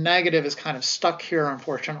this negative is kind of stuck here,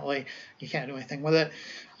 unfortunately. You can't do anything with it.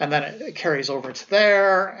 And then it carries over to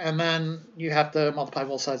there, and then you have to multiply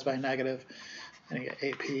both sides by negative, and you get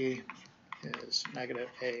AP is negative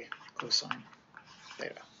A cosine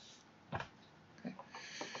theta.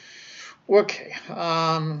 Okay,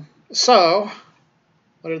 so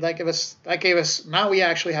what did that give us? That gave us, now we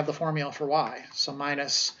actually have the formula for y. So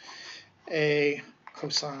minus A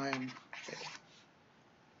cosine theta.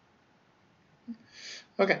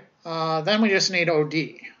 Okay, then we just need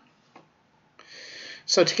OD.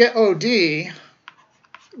 So to get OD,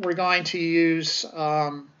 we're going to use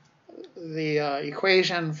the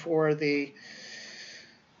equation for the,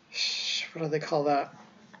 what do they call that?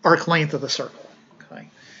 Arc length of the circle. Okay,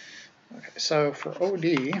 so for OD,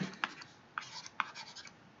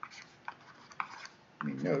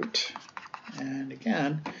 we note, and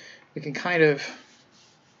again, we can kind of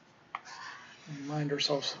remind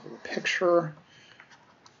ourselves of the picture.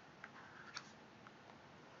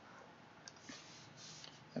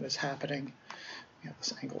 That is happening. We have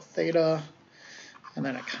this angle theta, and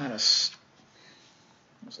then it kind of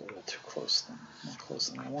was a little too close, more close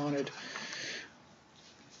than I wanted.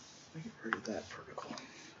 Let me get rid of that vertical.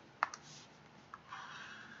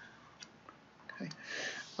 Okay.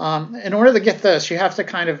 In order to get this, you have to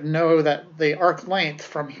kind of know that the arc length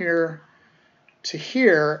from here to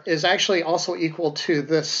here is actually also equal to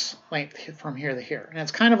this length from here to here. And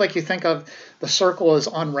it's kind of like you think of the circle as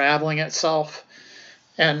unraveling itself.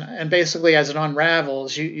 And basically, as it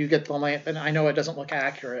unravels, you get the length. And I know it doesn't look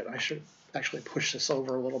accurate. I should actually push this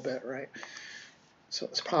over a little bit, right? So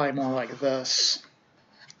it's probably more like this.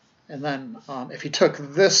 And then if you took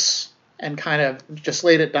this and kind of just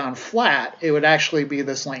laid it down flat, it would actually be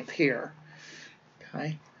this length here.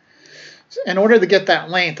 Okay. So in order to get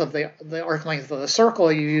that length of the arc length of the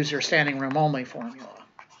circle, you use your standing room only formula,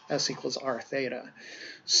 S equals R theta.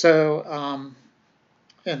 So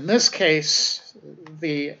in this case,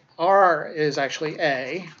 the R is actually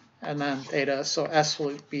A, and then theta, so S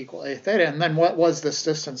will be equal A theta. And then what was this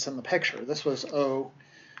distance in the picture? This was OD,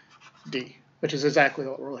 which is exactly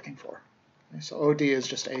what we're looking for. Okay, so OD is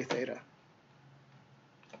just A theta.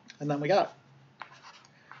 And then we got it.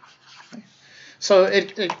 Okay. So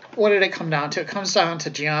what did it come down to? It comes down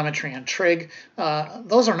to geometry and trig.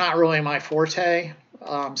 Those are not really my forte.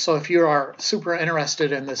 So if you are super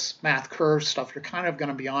interested in this math curve stuff, you're kind of going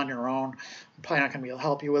to be on your own. I'm probably not going to be able to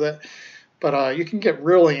help you with it. But you can get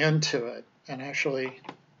really into it and actually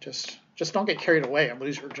just don't get carried away and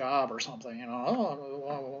lose your job or something. You know,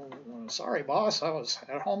 oh, sorry, boss, I was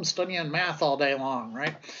at home studying math all day long,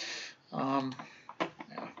 right? Yeah.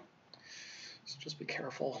 So just be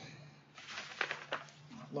careful.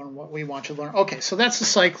 Learn what we want you to learn. Okay, so that's the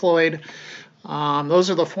cycloid. Those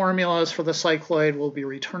are the formulas for the cycloid. We'll be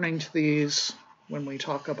returning to these when we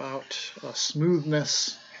talk about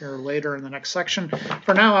smoothness here later in the next section.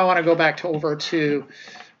 For now, I want to go back over to,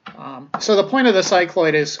 so the point of the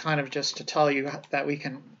cycloid is kind of just to tell you that we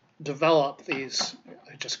can develop these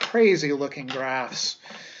just crazy looking graphs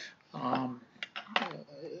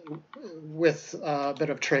with a bit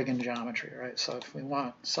of trig and geometry, right? So if we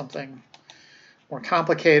want something more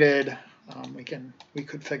complicated, we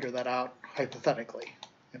could figure that out hypothetically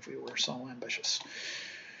if we were so ambitious.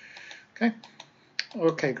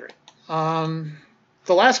 Okay, great.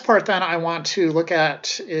 The last part then I want to look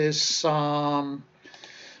at is some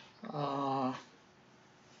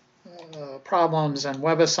problems in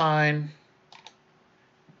WebAssign.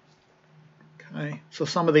 Okay, so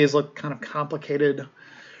some of these look kind of complicated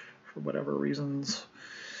for whatever reasons.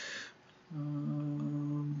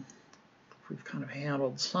 We've kind of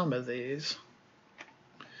handled some of these.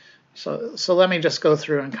 So let me just go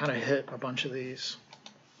through and kind of hit a bunch of these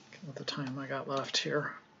with the time I got left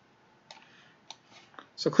here.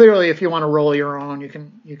 So clearly, if you want to roll your own,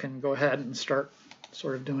 you can go ahead and start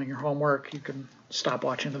sort of doing your homework. You can stop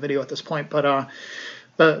watching the video at this point. But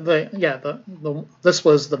this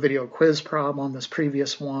was the video quiz problem. This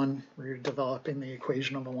previous one, where you're developing the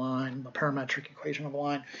equation of a line, the parametric equation of a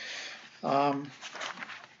line.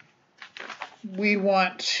 We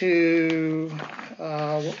want to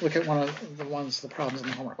look at one of the problems in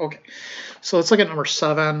the homework. Okay, so let's look at number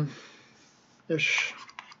 7-ish.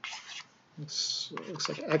 This looks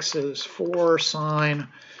like x is 4 sine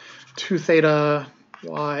 2 theta,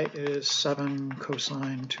 y is 7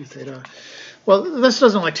 cosine 2 theta. Well, this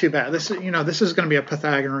doesn't look too bad. This is going to be a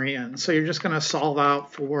Pythagorean, so you're just going to solve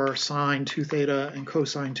out for sine 2 theta and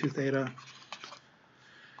cosine 2 theta.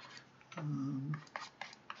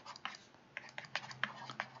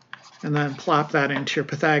 and then plop that into your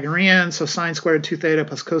Pythagorean. So sine squared 2 theta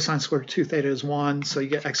plus cosine squared 2 theta is 1. So you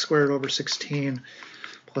get x squared over 16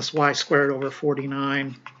 plus y squared over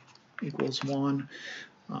 49 equals 1.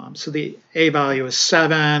 So the a value is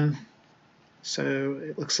 7. So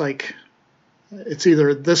it looks like it's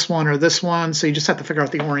either this one or this one. So you just have to figure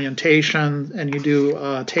out the orientation, and you do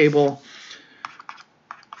a table.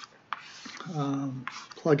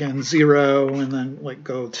 Plug in 0 and then like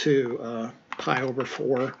go to pi over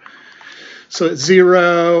 4. So at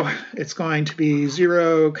 0, it's going to be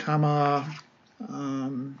 0, comma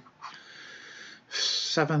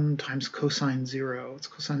 7 times cosine 0. It's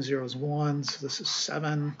cosine 0 is 1, so this is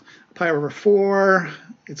 7. Pi over 4,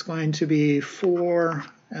 it's going to be 4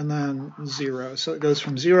 and then 0. So it goes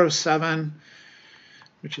from 0, 7,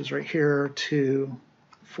 which is right here, to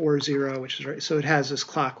 4, 0, which is right. So it has this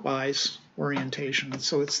clockwise orientation,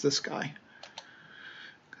 so it's this guy.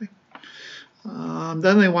 Okay.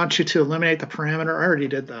 Then they want you to eliminate the parameter. I already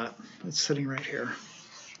did that. It's sitting right here.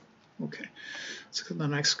 Okay. Let's go to the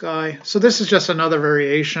next guy. So this is just another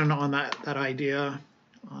variation on that idea.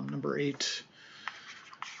 Number 8.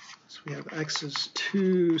 So we have x is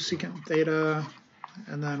 2 secant theta,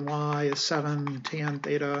 and then y is 7 tan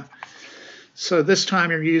theta. So this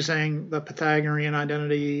time you're using the Pythagorean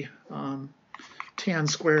identity. Tan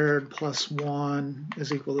squared plus 1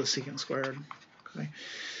 is equal to secant squared. Okay.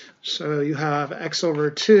 So you have x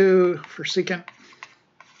over 2 for secant,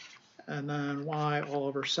 and then y all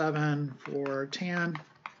over 7 for tan.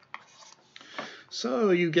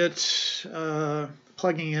 So you get,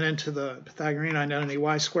 plugging it into the Pythagorean identity,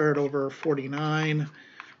 y squared over 49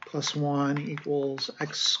 plus 1 equals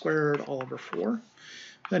x squared all over 4.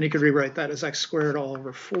 Then you could rewrite that as x squared all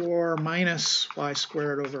over 4 minus y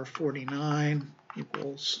squared over 49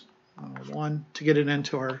 equals 1 to get it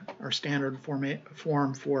into our standard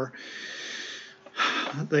form for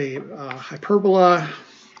the hyperbola.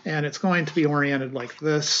 And it's going to be oriented like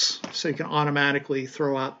this, so you can automatically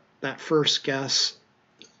throw out that first guess,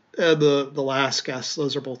 the last guess.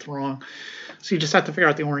 Those are both wrong. So you just have to figure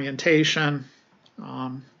out the orientation.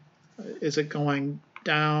 Is it going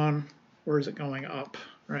down or is it going up?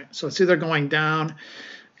 Right. So it's either going down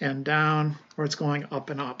and down, or it's going up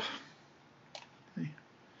and up. Okay.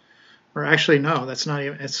 Or actually, no, that's not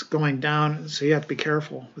even. It's going down. So you have to be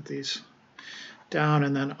careful with these. Down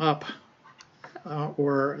and then up.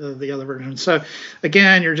 Or the other version. So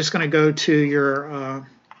again, you're just going to go to your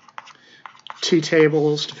two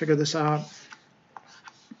tables to figure this out.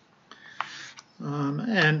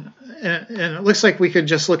 And it looks like we could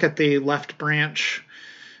just look at the left branch,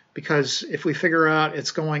 because if we figure out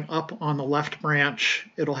it's going up on the left branch,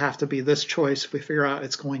 it'll have to be this choice. If we figure out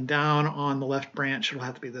it's going down on the left branch, it'll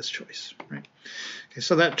have to be this choice, right? Okay,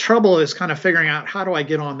 so that trouble is kind of figuring out, how do I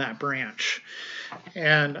get on that branch?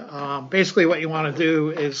 And basically what you want to do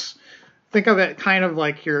is think of it kind of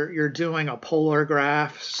like you're doing a polar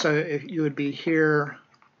graph. So if you would be here,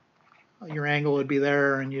 your angle would be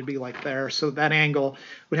there, and you'd be like there. So that angle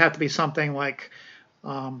would have to be something like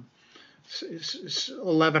 11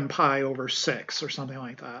 pi over 6 or something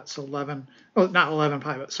like that. So 11, oh, not 11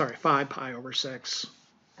 pi, but sorry, 5 pi over 6,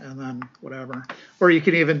 and then whatever. Or you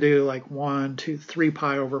can even do like 1, 2, 3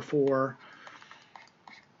 pi over 4.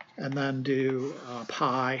 And then do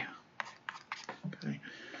pi, okay,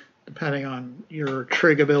 depending on your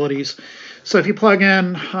trig abilities. So if you plug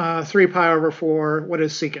in 3 pi over 4, what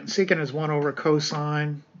is secant? Secant is 1 over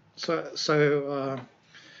cosine. So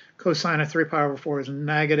cosine of 3 pi over 4 is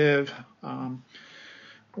negative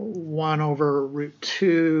 1 over root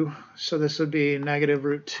 2. So this would be negative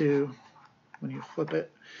root 2 when you flip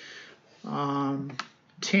it.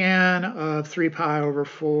 Tan of 3 pi over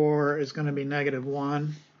 4 is going to be negative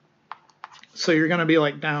 1. So you're going to be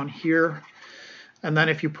like down here. And then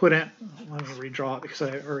if you put in, let me redraw it because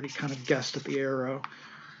I already kind of guessed at the arrow.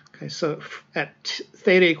 Okay, so at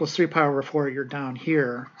theta equals 3 pi over 4, you're down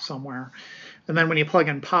here somewhere. And then when you plug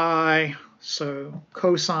in pi, so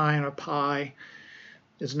cosine of pi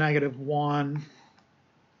is negative 1.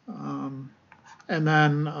 And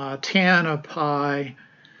then tan of pi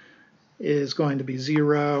is going to be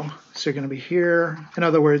 0, so you're going to be here. In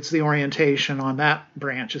other words, the orientation on that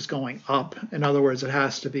branch is going up. In other words, it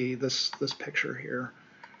has to be this picture here.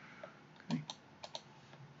 Okay.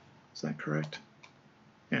 Is that correct?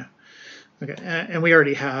 Yeah. Okay, and we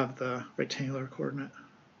already have the rectangular coordinate.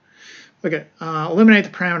 Okay, eliminate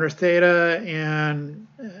the parameter theta and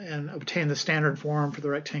obtain the standard form for the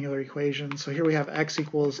rectangular equation. So here we have x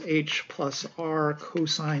equals h plus r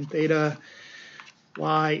cosine theta,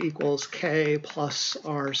 y equals k plus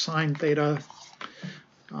r sine theta.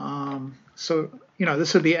 So, you know,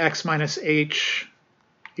 this would be x minus h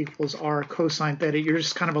equals r cosine theta. You're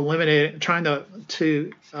just kind of eliminating, trying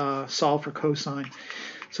to solve for cosine.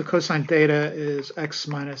 So cosine theta is x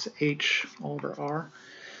minus h all over r.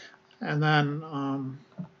 And then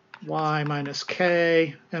y minus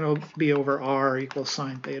k, and it'll be over r equals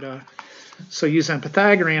sine theta. So using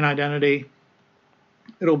Pythagorean identity,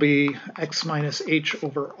 it'll be x minus h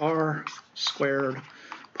over r squared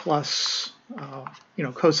plus,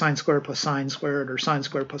 cosine squared plus sine squared, or sine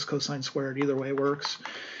squared plus cosine squared. Either way works.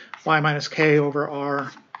 Y minus k over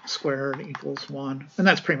r squared equals 1. And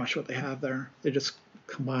that's pretty much what they have there. They just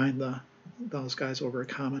combine those guys over a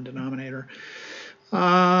common denominator.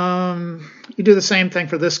 You do the same thing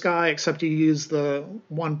for this guy, except you use the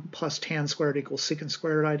 1 plus tan squared equals secant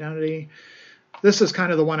squared identity. This is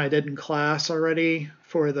kind of the one I did in class already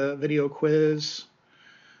for the video quiz.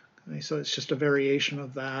 Okay, so it's just a variation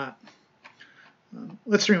of that.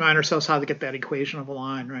 Let's remind ourselves how to get that equation of a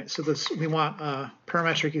line, right? So we want a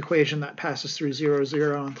parametric equation that passes through 0,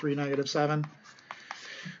 0, and 3, negative 7.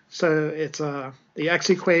 So it's the x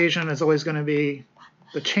equation is always going to be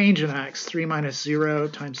the change in x, 3 minus 0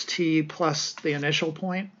 times t plus the initial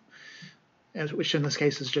point, which in this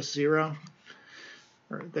case is just 0.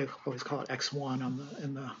 Or they always call it x1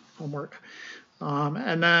 in the homework.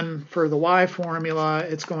 And then for the y formula,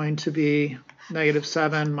 it's going to be negative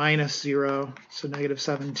 7 minus 0, so negative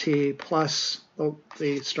 7t plus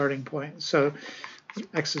the starting point. So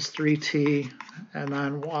x is 3t, and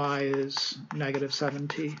then y is negative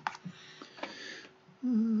 7t.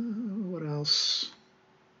 What else?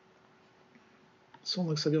 This one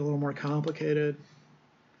looks like a little more complicated.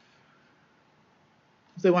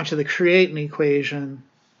 They want you to create an equation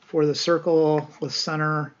for the circle with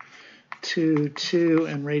center 2, 2,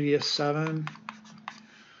 and radius 7.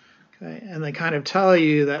 Okay, and they kind of tell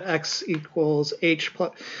you that x equals h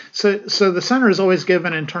plus. So the center is always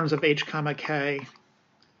given in terms of h comma k,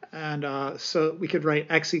 and so we could write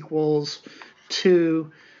x equals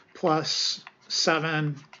 2 plus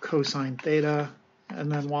 7 cosine theta,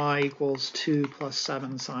 and then y equals 2 plus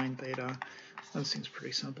 7 sine theta. That seems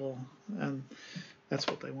pretty simple, and that's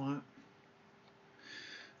what they want.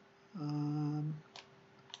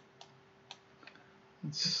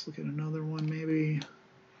 Let's look at another one maybe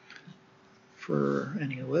for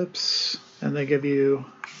an ellipse, and they give you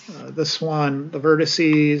this one, the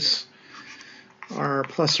vertices are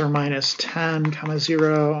plus or minus 10,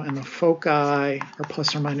 0, and the foci are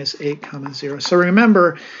plus or minus 8, 0. So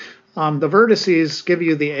remember, the vertices give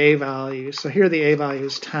you the a value. So here the a value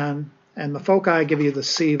is 10, and the foci give you the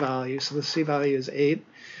c value. So the c value is 8.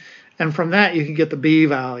 And from that, you can get the b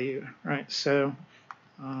value, right? So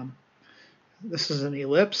this is an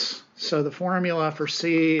ellipse. So the formula for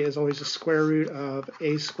c is always the square root of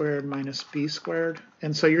a squared minus b squared.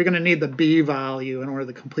 And so you're going to need the b value in order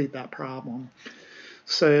to complete that problem.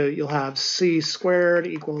 So you'll have c squared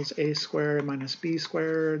equals a squared minus b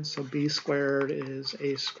squared. So b squared is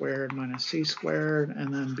a squared minus c squared.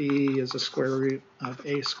 And then b is the square root of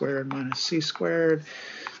a squared minus c squared.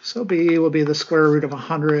 So b will be the square root of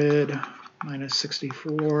 100 minus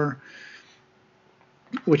 64,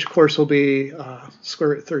 which of course will be square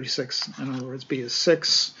root of 36. In other words, b is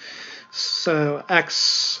 6. So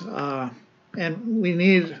x, and we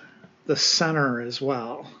need the center as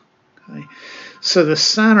well. Okay. So the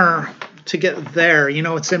center, to get there,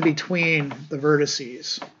 it's in between the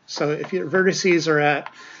vertices. So if your vertices are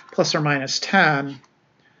at plus or minus 10,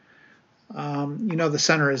 the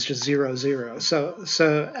center is just 0, 0.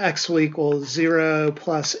 So x will equal 0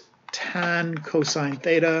 plus 10 cosine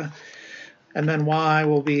theta, and then y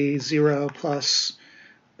will be 0 plus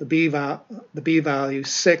the b value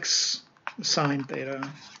 6 sine theta.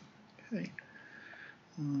 Okay.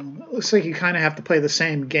 It looks like you kind of have to play the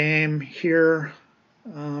same game here.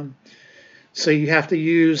 So you have to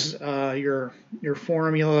use your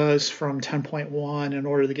formulas from 10.1 in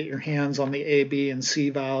order to get your hands on the a, b, and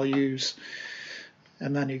c values,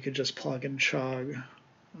 and then you could just plug and chug.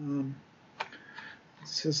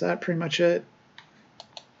 So is that pretty much it?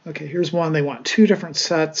 Okay, here's one. They want 2 different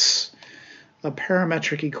sets of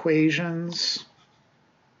parametric equations.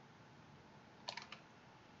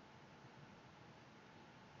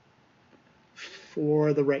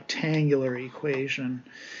 For the rectangular equation.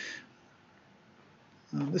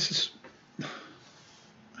 This is, I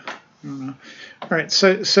don't know. All right,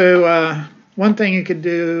 so one thing you could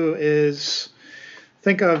do is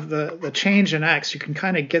think of the change in x. You can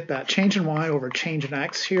kind of get that. Change in y over change in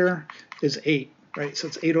x here is 8, right? So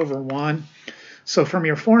it's 8 over 1. So from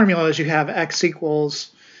your formulas, you have x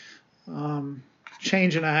equals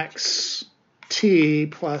change in x t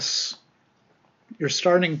plus your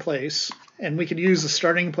starting place, and we could use the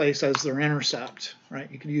starting place as their intercept,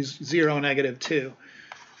 right? You could use 0, -2.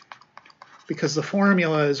 Because the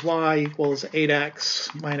formula is y equals 8x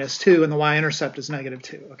minus 2, and the y-intercept is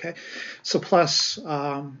 -2, okay? So plus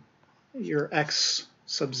your x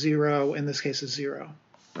sub 0, in this case, is 0.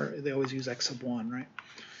 Or they always use x sub 1, right?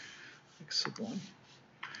 X sub 1.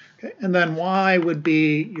 Okay, and then y would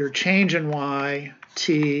be your change in y,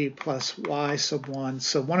 t, plus y sub 1.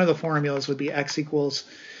 So one of the formulas would be x equals,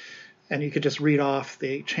 and you could just read off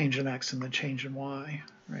the change in x and the change in y.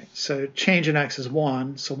 Right. So change in x is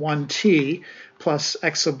 1, so 1t plus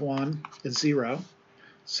x sub 1 is 0,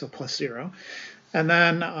 so plus 0. And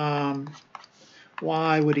then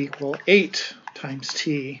y would equal 8 times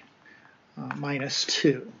t minus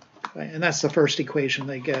 2. Okay? And that's the first equation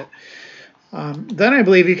they get. Then I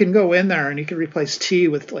believe you can go in there and you can replace t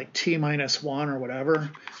with like t minus 1 or whatever,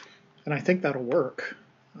 and I think that'll work.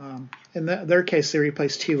 In their case, they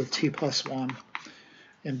replace t with t plus 1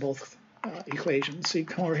 in both equations. So you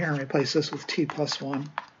come over here and replace this with t plus 1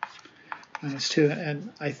 minus 2,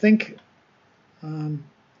 and I think, will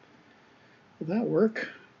that work?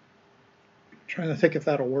 I'm trying to think if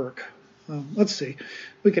that'll work. Let's see.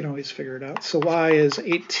 We can always figure it out. So y is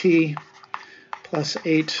 8t plus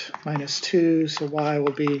 8 minus 2, so y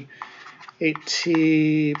will be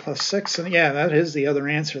 8t plus 6, and yeah, that is the other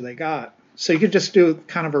answer they got. So you could just do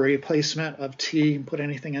kind of a replacement of t and put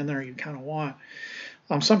anything in there you kind of want.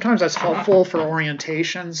 Sometimes that's helpful for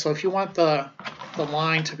orientation. So if you want the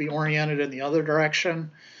line to be oriented in the other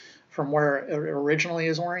direction from where it originally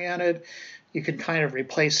is oriented, you can kind of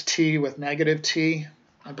replace t with -t.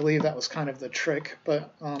 I believe that was kind of the trick,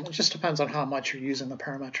 but it just depends on how much you're using the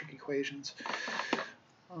parametric equations.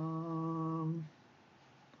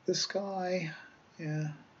 This guy, yeah.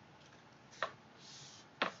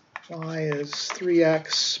 Y is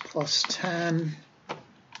 3x plus 10.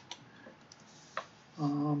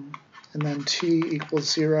 And then t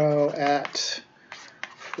equals 0 at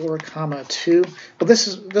 4, 2. Well,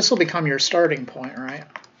 this will become your starting point, right?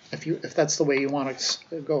 If that's the way you want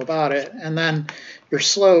to go about it. And then your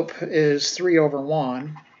slope is 3 over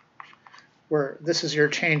 1, where this is your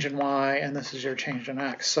change in y and this is your change in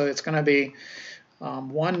x. So it's going to be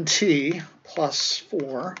 1t plus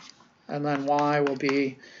 4, and then y will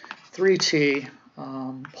be 3t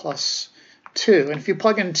plus 2. And if you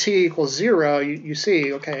plug in t equals 0, you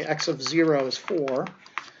see, okay, x of 0 is 4,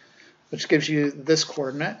 which gives you this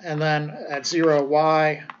coordinate. And then at 0,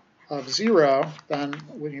 y of 0, then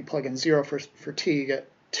when you plug in 0 for t, you get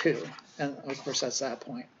 2. And of course, that's that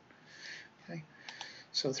point. Okay,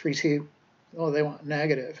 so 3t, oh, they want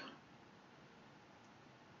negative.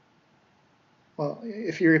 Well,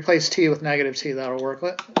 if you replace t with -t, that'll work.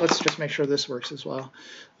 Let's just make sure this works as well.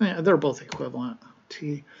 Yeah, they're both equivalent.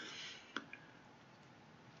 T.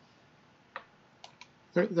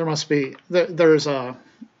 There must be, there's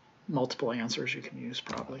multiple answers you can use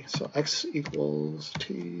probably. So x equals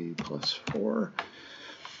t plus 4,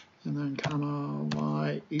 and then comma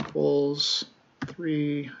y equals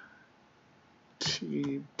 3t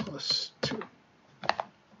plus 2.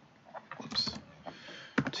 Oops,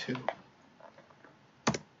 2.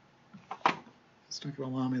 It's not going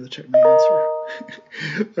to allow me to check my answer.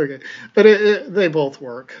 Okay, but they both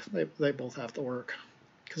work. They both have to work.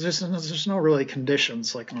 Because there's no really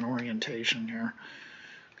conditions like on orientation here.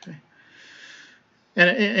 Okay. And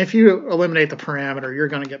if you eliminate the parameter, you're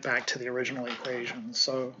going to get back to the original equation.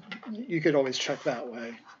 So you could always check that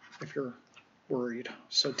way if you're worried.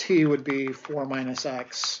 So t would be 4 minus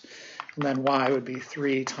x, and then y would be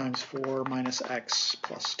 3 times 4 minus x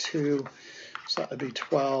plus 2. So that would be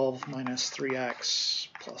 12 minus 3x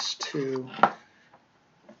plus 2.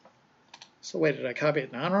 So wait, did I copy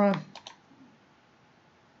it down wrong?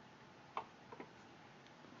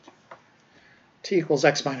 T equals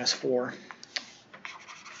x minus 4.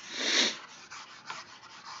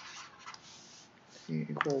 T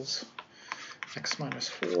equals x minus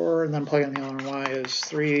 4, and then plug in the other y is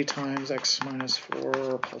 3 times x minus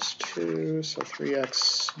 4 plus 2, so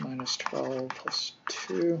 3x minus 12 plus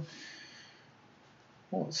 2.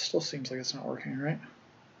 Well, it still seems like it's not working, right?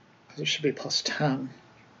 Because it should be plus 10.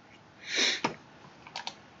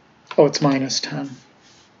 Oh, it's minus 10.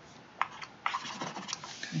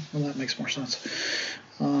 Well, that makes more sense.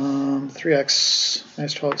 3x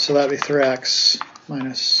minus 12, so that would be 3x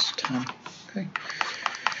minus 10. Okay.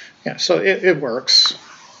 Yeah, so it works.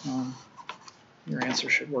 Your answer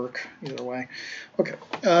should work either way. Okay.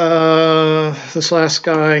 This last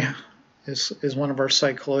guy is one of our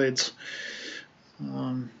cycloids.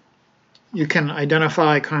 You can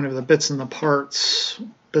identify kind of the bits and the parts,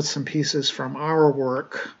 bits and pieces from our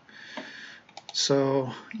work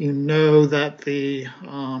So you know that the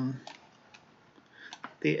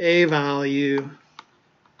A value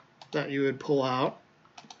that you would pull out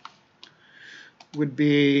would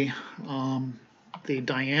be the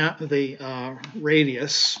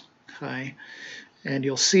radius, okay? And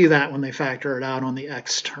you'll see that when they factor it out on the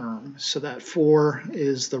x term. So that 4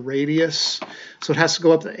 is the radius. So it has to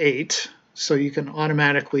go up to 8. So you can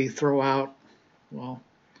automatically throw out, well,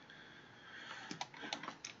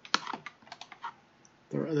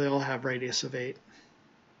 they all have radius of 8.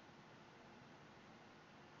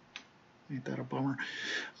 Ain't that a bummer?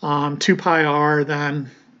 2 pi r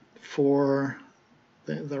then for,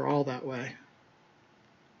 they're all that way.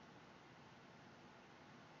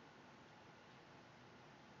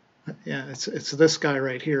 Yeah, it's this guy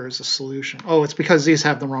right here is a solution. Oh, it's because these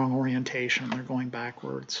have the wrong orientation. They're going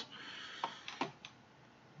backwards.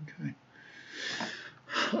 Okay.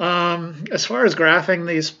 As far as graphing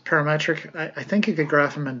these parametric, I think you could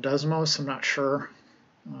graph them in Desmos. I'm not sure.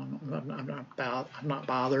 I'm not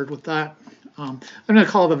bothered with that. I'm going to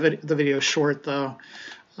call the video short though,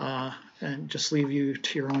 and just leave you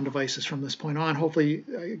to your own devices from this point on. Hopefully,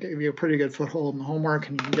 I gave you a pretty good foothold in the homework,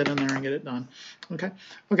 and you can get in there and get it done. Okay.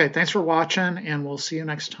 Okay. Thanks for watching, and we'll see you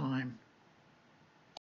next time.